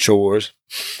tending some chores.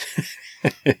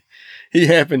 He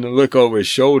happened to look over his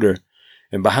shoulder,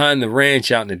 and behind the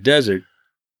ranch out in the desert,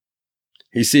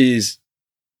 he sees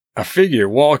a figure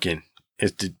walking.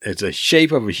 It's a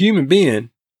shape of a human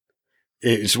being,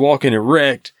 it's walking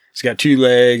erect. It's got 2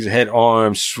 legs, it had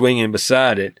arms swinging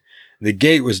beside it. The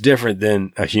gait was different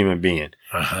than a human being.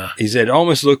 He said it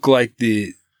almost looked like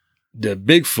the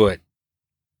Bigfoot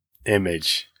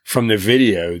image from the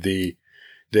video, the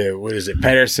what is it,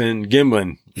 Patterson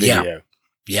Gimlin video.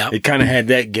 Yeah. It kind of had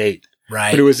that gait.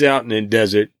 Right. But it was out in the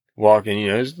desert walking,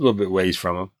 it was a little bit ways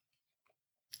from him.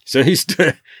 So he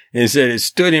stood and said it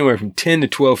stood anywhere from 10 to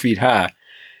 12 feet high.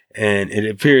 And it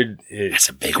appeared that's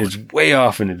a big one. It was way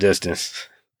off in the distance.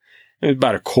 It was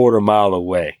about a quarter mile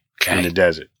away in the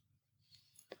desert.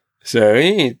 So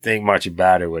he didn't think much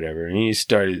about it or whatever. And he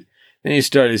started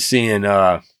seeing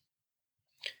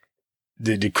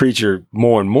the creature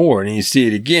more and more. And he see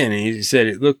it again. And he said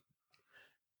it looked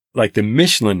like the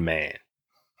Michelin Man.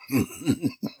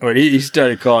 What he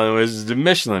started calling it was the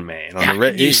Michelin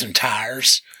Man. Use some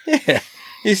tires. Yeah.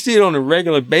 You see it on a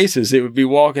regular basis. It would be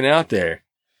walking out there.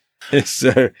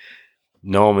 So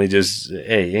normally just,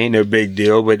 hey, ain't no big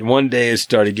deal. But one day it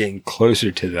started getting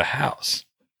closer to the house.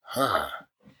 Huh.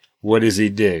 What does he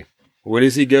do? What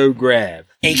does he go grab?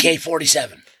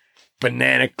 AK-47.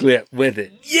 Banana clip with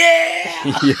it.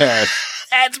 Yeah! Yes.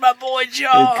 That's my boy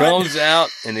John. It comes out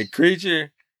and the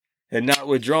creature had not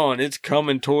withdrawn. It's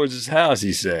coming towards his house,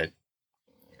 he said.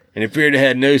 And it appeared to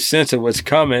have no sense of what's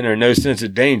coming or no sense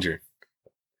of danger.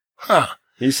 Huh.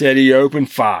 He said he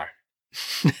opened fire.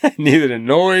 Neither the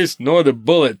noise nor the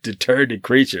bullet deterred the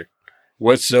creature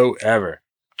whatsoever.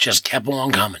 Just kept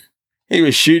on coming. He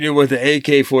was shooting with the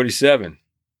AK-47.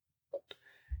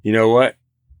 You know what?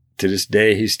 To this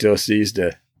day, he still sees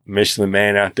the Michelin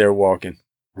Man out there walking.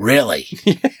 Really?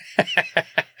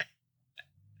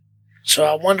 So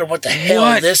I wonder what the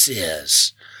hell this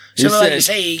is. So like you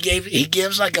say, he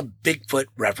gives like a Bigfoot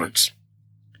reference.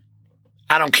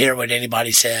 I don't care what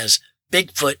anybody says.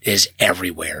 Bigfoot is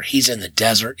everywhere. He's in the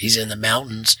desert. He's in the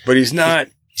mountains. But he's not.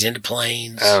 He's in the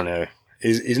plains. I don't know.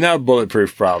 He's not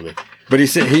bulletproof, probably. But he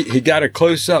said he got a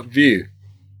close-up view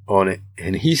on it,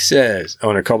 and he says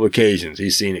on a couple occasions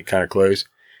he's seen it kind of close.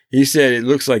 He said it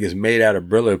looks like it's made out of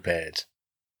Brillo pads.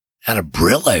 Out of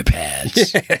Brillo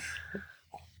pads?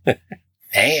 Yeah.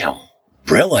 Damn.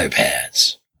 Brillo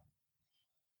pads.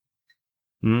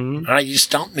 Mm-hmm. All right, you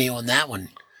stumped me on that one.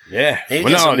 Yeah. Maybe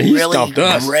Well, no, he really stumped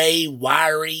us. Gray,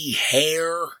 wiry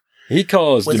hair. He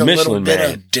calls with the a Michelin little bit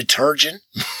Man. of detergent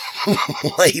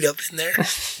laid up in there.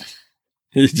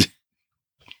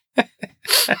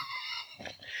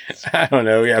 I don't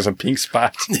know. He has some pink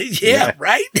spots. Yeah,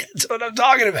 right? That's what I'm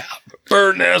talking about.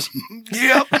 Bird nest.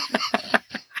 Yep.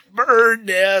 Bird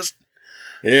nest.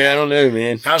 Yeah, I don't know,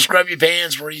 man. I'll scrub your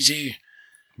pants for you too.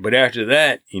 But after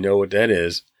that, you know what that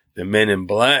is. The Men in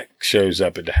Black shows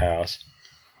up at the house.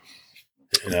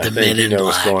 And I think you know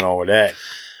what's going on with that.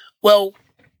 Well,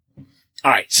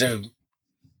 all right. So,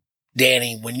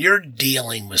 Danny, when you're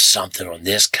dealing with something on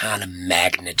this kind of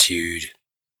magnitude,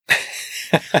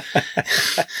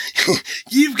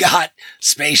 you've got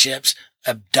spaceships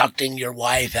abducting your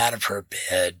wife out of her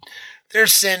bed. They're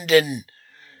sending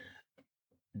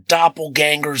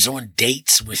doppelgangers on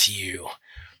dates with you.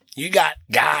 You got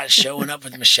guys showing up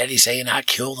with machetes saying, I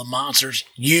kill the monsters.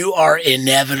 You are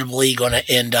inevitably going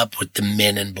to end up with the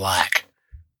Men in Black.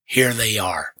 Here they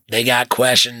are. They got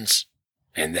questions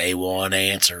and they want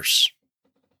answers.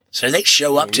 So they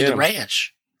show up to the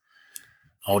ranch.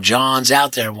 Old John's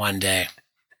out there one day.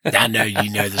 I know you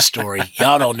know the story.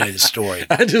 Y'all don't know the story.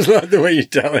 I just love the way you're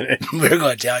telling it. We're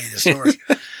going to tell you the story.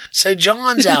 So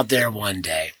John's out there one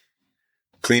day.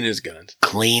 Cleaning his guns.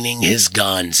 Cleaning his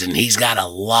guns. And he's got a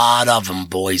lot of them,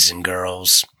 boys and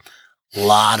girls. A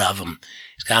lot of them.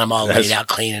 He's got them all laid out,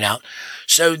 cleaning out.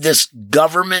 So this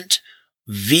government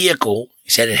vehicle,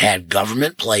 he said it had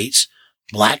government plates,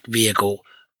 black vehicle,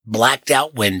 blacked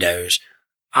out windows,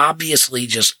 obviously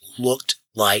just looked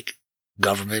like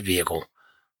government vehicle,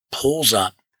 pulls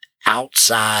up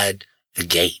outside the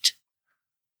gate.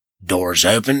 Doors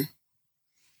open.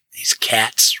 These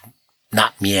cats,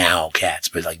 not meow cats,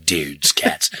 but like dudes,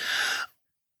 cats,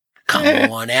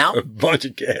 come on out. A bunch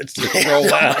of cats just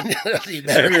roll out.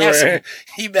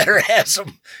 You better have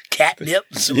some catnip.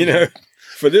 You know,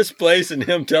 for this place and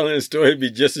him telling his story would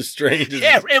be just as strange as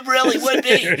it really would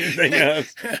be. Anything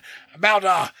else.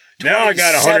 About now I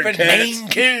got 100 cats. Maine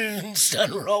Coons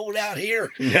done rolled out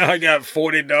here. Now I got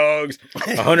 40 dogs,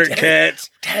 100 cats.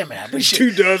 Damn it. We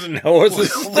 24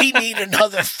 horses. We need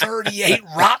another 38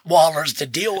 Rottweilers to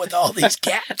deal with all these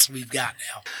cats we've got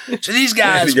now. So these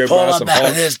guys pull up out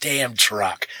of this damn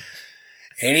truck.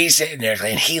 And he's sitting there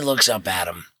and he looks up at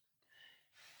them.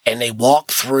 And they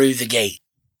walk through the gate.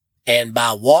 And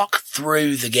by walk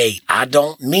through the gate, I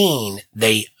don't mean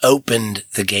they opened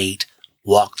the gate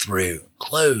walked through,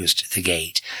 closed the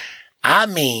gate. I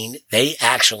mean, they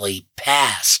actually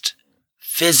passed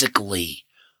physically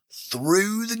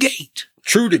through the gate.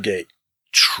 True the gate.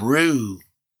 True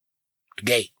the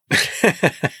gate.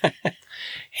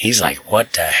 He's like,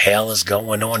 what the hell is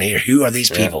going on here? Who are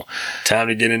these people? Time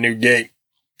to get a new gate.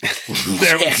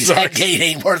 That gate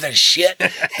ain't worth a shit.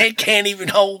 It can't even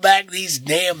hold back these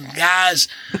damn guys.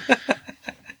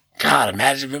 God,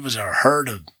 imagine if it was a herd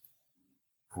of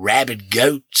rabid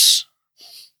goats.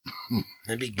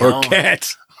 They'd be gone. Or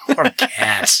cats. Or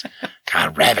cats.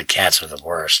 God, rabid cats are the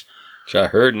worst. I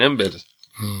heard in them business.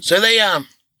 So they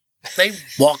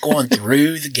walk on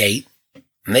through the gate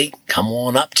and they come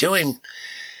on up to him.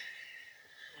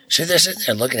 So they're sitting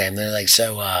there looking at him. They're like,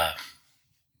 so,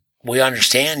 we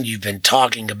understand you've been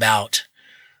talking about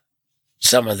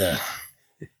some of the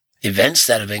events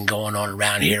that have been going on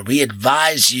around here. We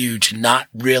advise you to not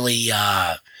really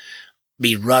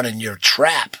be running your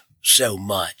trap so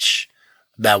much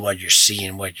about what you're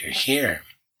seeing, what you're hearing.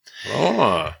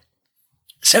 Oh.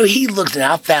 So he looked, and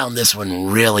I found this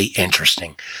one really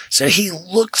interesting. So he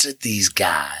looks at these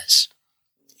guys,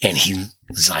 and he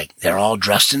was like, they're all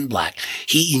dressed in black.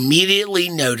 He immediately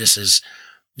notices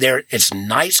it's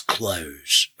nice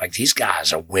clothes. Like these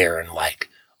guys are wearing like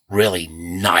really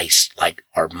nice, like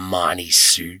Armani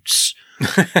suits.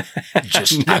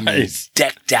 Just, nice. I mean,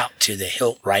 decked out to the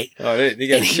hilt, right? Oh, they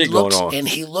got shit going on. And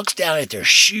he looks down at their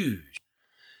shoes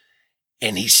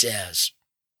and he says,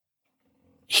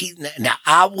 now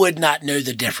I would not know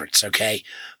the difference, okay?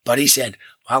 But he said,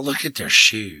 I look at their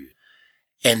shoes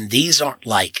and these aren't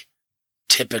like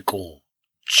typical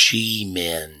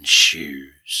G-men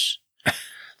shoes.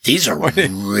 These are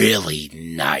really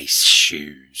nice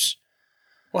shoes.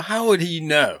 Well, how would he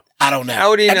know? I don't know. How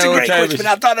would he know? That's a great question, but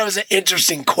I thought it was an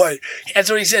interesting quote.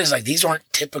 That's what he said. It's like, these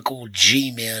aren't typical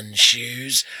G-men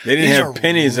shoes. They didn't have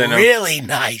pennies in them. Really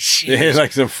nice shoes. They had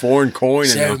like some foreign coin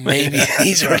in them. So maybe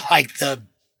these are like the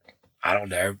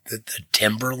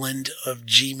Timberland of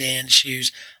G-man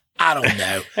shoes. I don't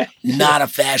know. Not a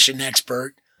fashion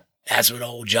expert. That's what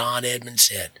old John Edmonds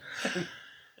said.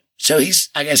 So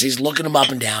I guess he's looking them up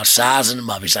and down, sizing them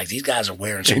up. He's like, these guys are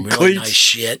wearing some really nice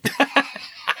shit.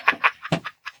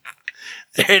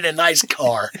 They're in a nice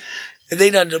car. And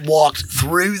they done walked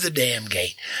through the damn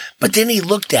gate. But then he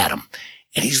looked at them,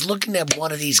 and he's looking at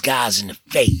one of these guys in the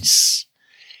face.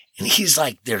 And he's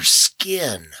like, their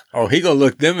skin. Oh, he gonna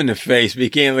look them in the face, but he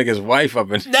can't look his wife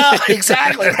up in. No,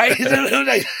 exactly, right?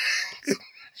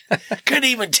 Couldn't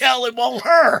even tell it wasn't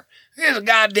her. He's a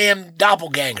goddamn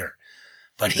doppelganger.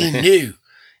 But he knew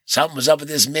something was up with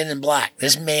this man in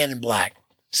black.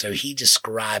 So he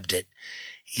described it.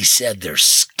 He said their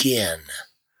skin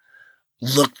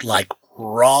looked like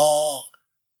raw,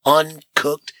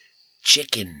 uncooked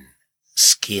chicken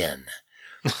skin.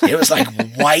 It was like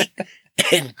white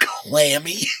and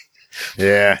clammy.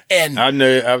 Yeah. And I've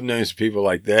known some people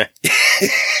like that.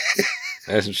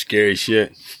 That's some scary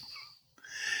shit.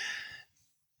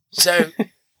 So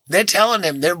they're telling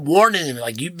him, they're warning him,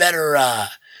 like, you better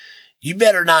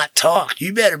not talk.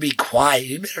 You better be quiet.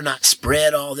 You better not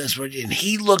spread all this. And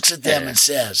he looks at them and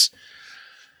says,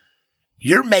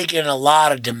 you're making a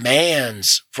lot of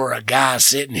demands for a guy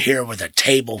sitting here with a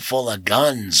table full of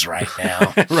guns right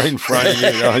now. Right in front of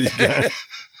you. All these guns.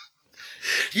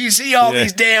 You see all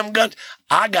these damn guns?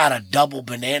 I got a double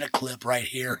banana clip right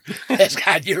here. That's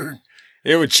got your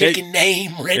chicken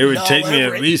name written all over it. It would take me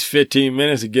at least 15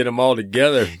 minutes to get them all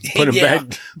together. Put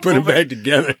them back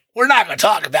together. We're not going to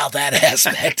talk about that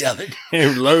aspect of it.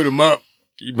 And load them up.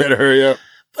 You better hurry up.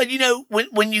 But, you know,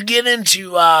 when you get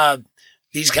into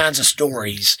these kinds of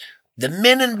stories, the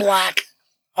men in black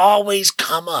always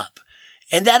come up.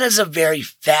 And that is a very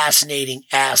fascinating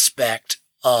aspect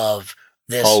of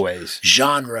this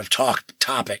genre of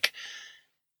topic.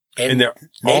 And they're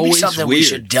maybe always something weird. We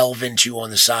should delve into on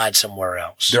the side somewhere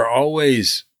else. They're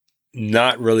always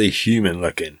not really human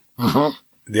looking. Mm-hmm.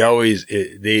 They always,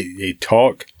 they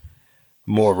talk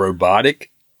more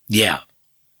robotic. Yeah.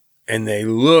 And they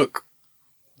look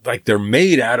like they're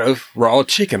made out of raw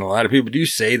chicken. A lot of people do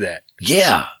say that.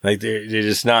 Yeah. Like they're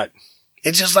just not.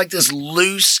 It's just like this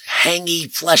loose,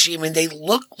 hangy, fleshy. I mean, they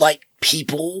look like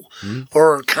people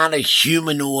or kind of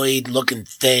humanoid looking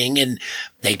thing, and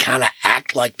they kind of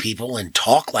act like people and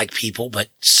talk like people, but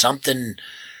something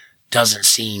doesn't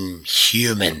seem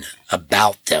human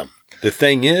about them. The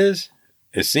thing is,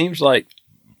 it seems like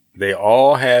they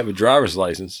all have a driver's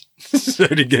license. So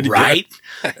to get right?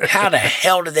 How the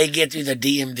hell do they get through the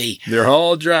DMV? They're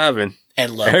all driving.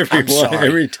 And look,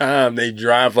 every time they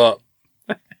drive up.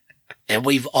 And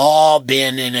we've all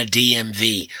been in a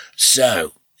DMV.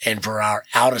 So And for our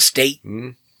out-of-state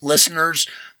listeners,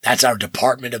 that's our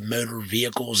Department of Motor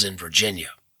Vehicles in Virginia.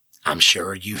 I'm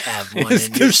sure you have one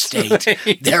in your state.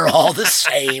 They're all the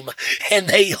same, and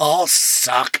they all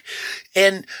suck.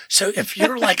 And so if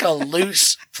you're like a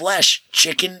loose flesh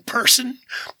chicken person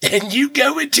and you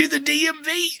go into the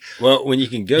DMV, well, when you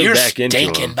can go back into them,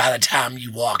 you're stinking by the time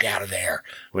you walk out of there.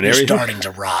 You're starting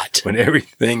to rot. When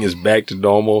everything is back to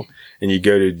normal and you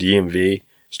go to DMV,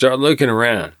 start looking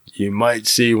around. You might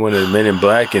see one of the men in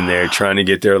black in there trying to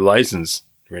get their license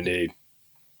renewed.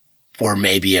 Or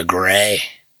maybe a gray.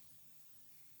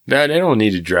 No, they don't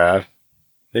need to drive.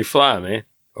 They fly, man.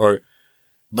 But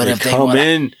if they come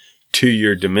in to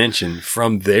your dimension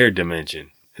from their dimension.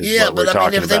 Yeah, but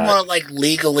I mean, if they want to like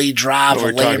legally drive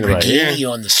a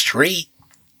Lamborghini on the street,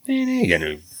 man, they ain't got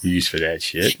no use for that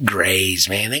shit. Grays,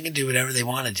 man, they can do whatever they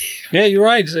want to do. Yeah, you're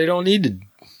right. They don't need to.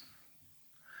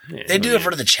 Yeah, they do it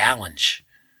for the challenge.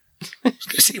 Let's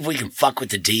go see if we can fuck with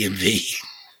the DMV.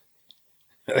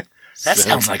 That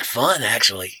sounds like fun,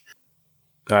 actually.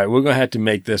 All right, we're going to have to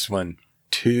make this one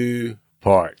 2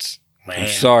 parts. Man. I'm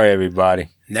sorry, everybody.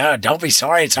 No, don't be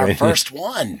sorry. It's our first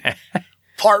one.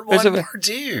 Part 1, part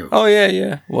 2. Oh,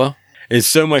 yeah. Well, it's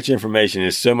so much information.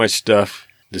 It's so much stuff.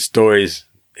 The story's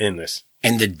endless.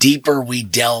 And the deeper we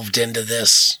delved into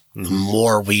this, the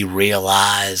more we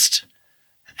realized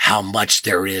how much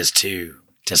there is to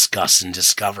discuss and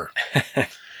discover.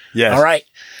 Yes. All right.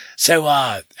 So,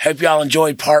 hope y'all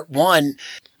enjoyed part 1.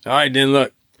 All right, then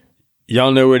look.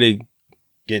 Y'all know where to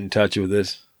get in touch with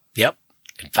us? Yep.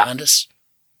 You can find us.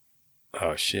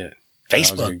 Oh, shit.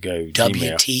 Facebook,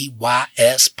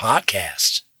 WTYS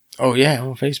Podcast. Oh, yeah,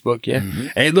 on Facebook, yeah. Mm-hmm.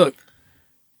 Hey, look.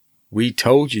 We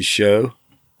Told You Show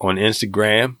on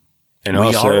Instagram. And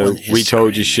also, We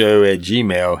Told You Show at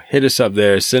Gmail. Hit us up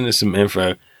there. Send us some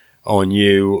info on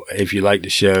you if you like the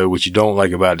show, what you don't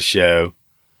like about the show.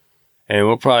 And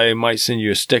we'll probably might send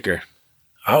you a sticker.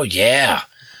 Oh, yeah.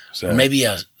 So. Or maybe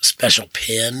a special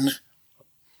pin.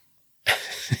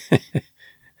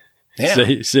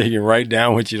 Yeah. So you can write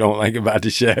down what you don't like about the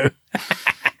show.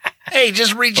 Hey,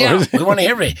 just reach out. We want to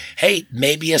hear it. Hey,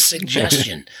 maybe a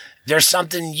suggestion. There's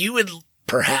something you would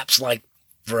perhaps like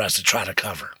for us to try to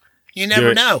cover. You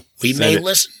never know. We may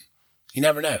listen. You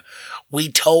never know. We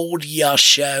Told Ya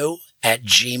Show at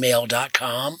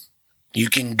gmail.com. You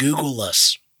can Google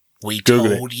us. We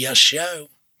Told Ya Show.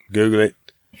 Google it.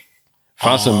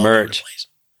 Find some merch.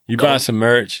 You buy some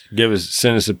merch.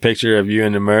 Send us a picture of you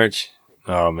in the merch.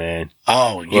 Oh, man.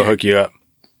 Oh, yeah. We'll hook you up.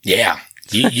 Yeah.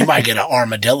 You might get an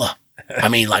armadillo. I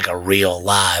mean, like a real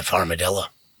live armadillo.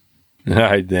 All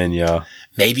right, then, y'all.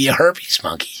 Maybe a herpes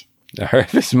monkey. A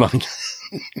herpes monkey.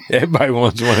 Everybody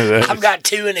wants one of those. I've got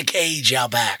 2 in a cage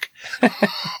out back.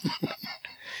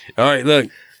 All right, look.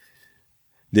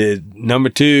 The number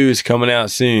 2 is coming out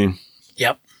soon.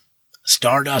 Yep.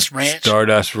 Stardust Ranch.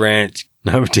 Stardust Ranch.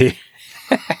 Number 2.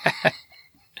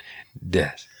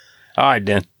 Death. All right,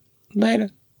 then. Later.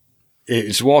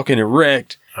 It's Walking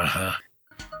Erect.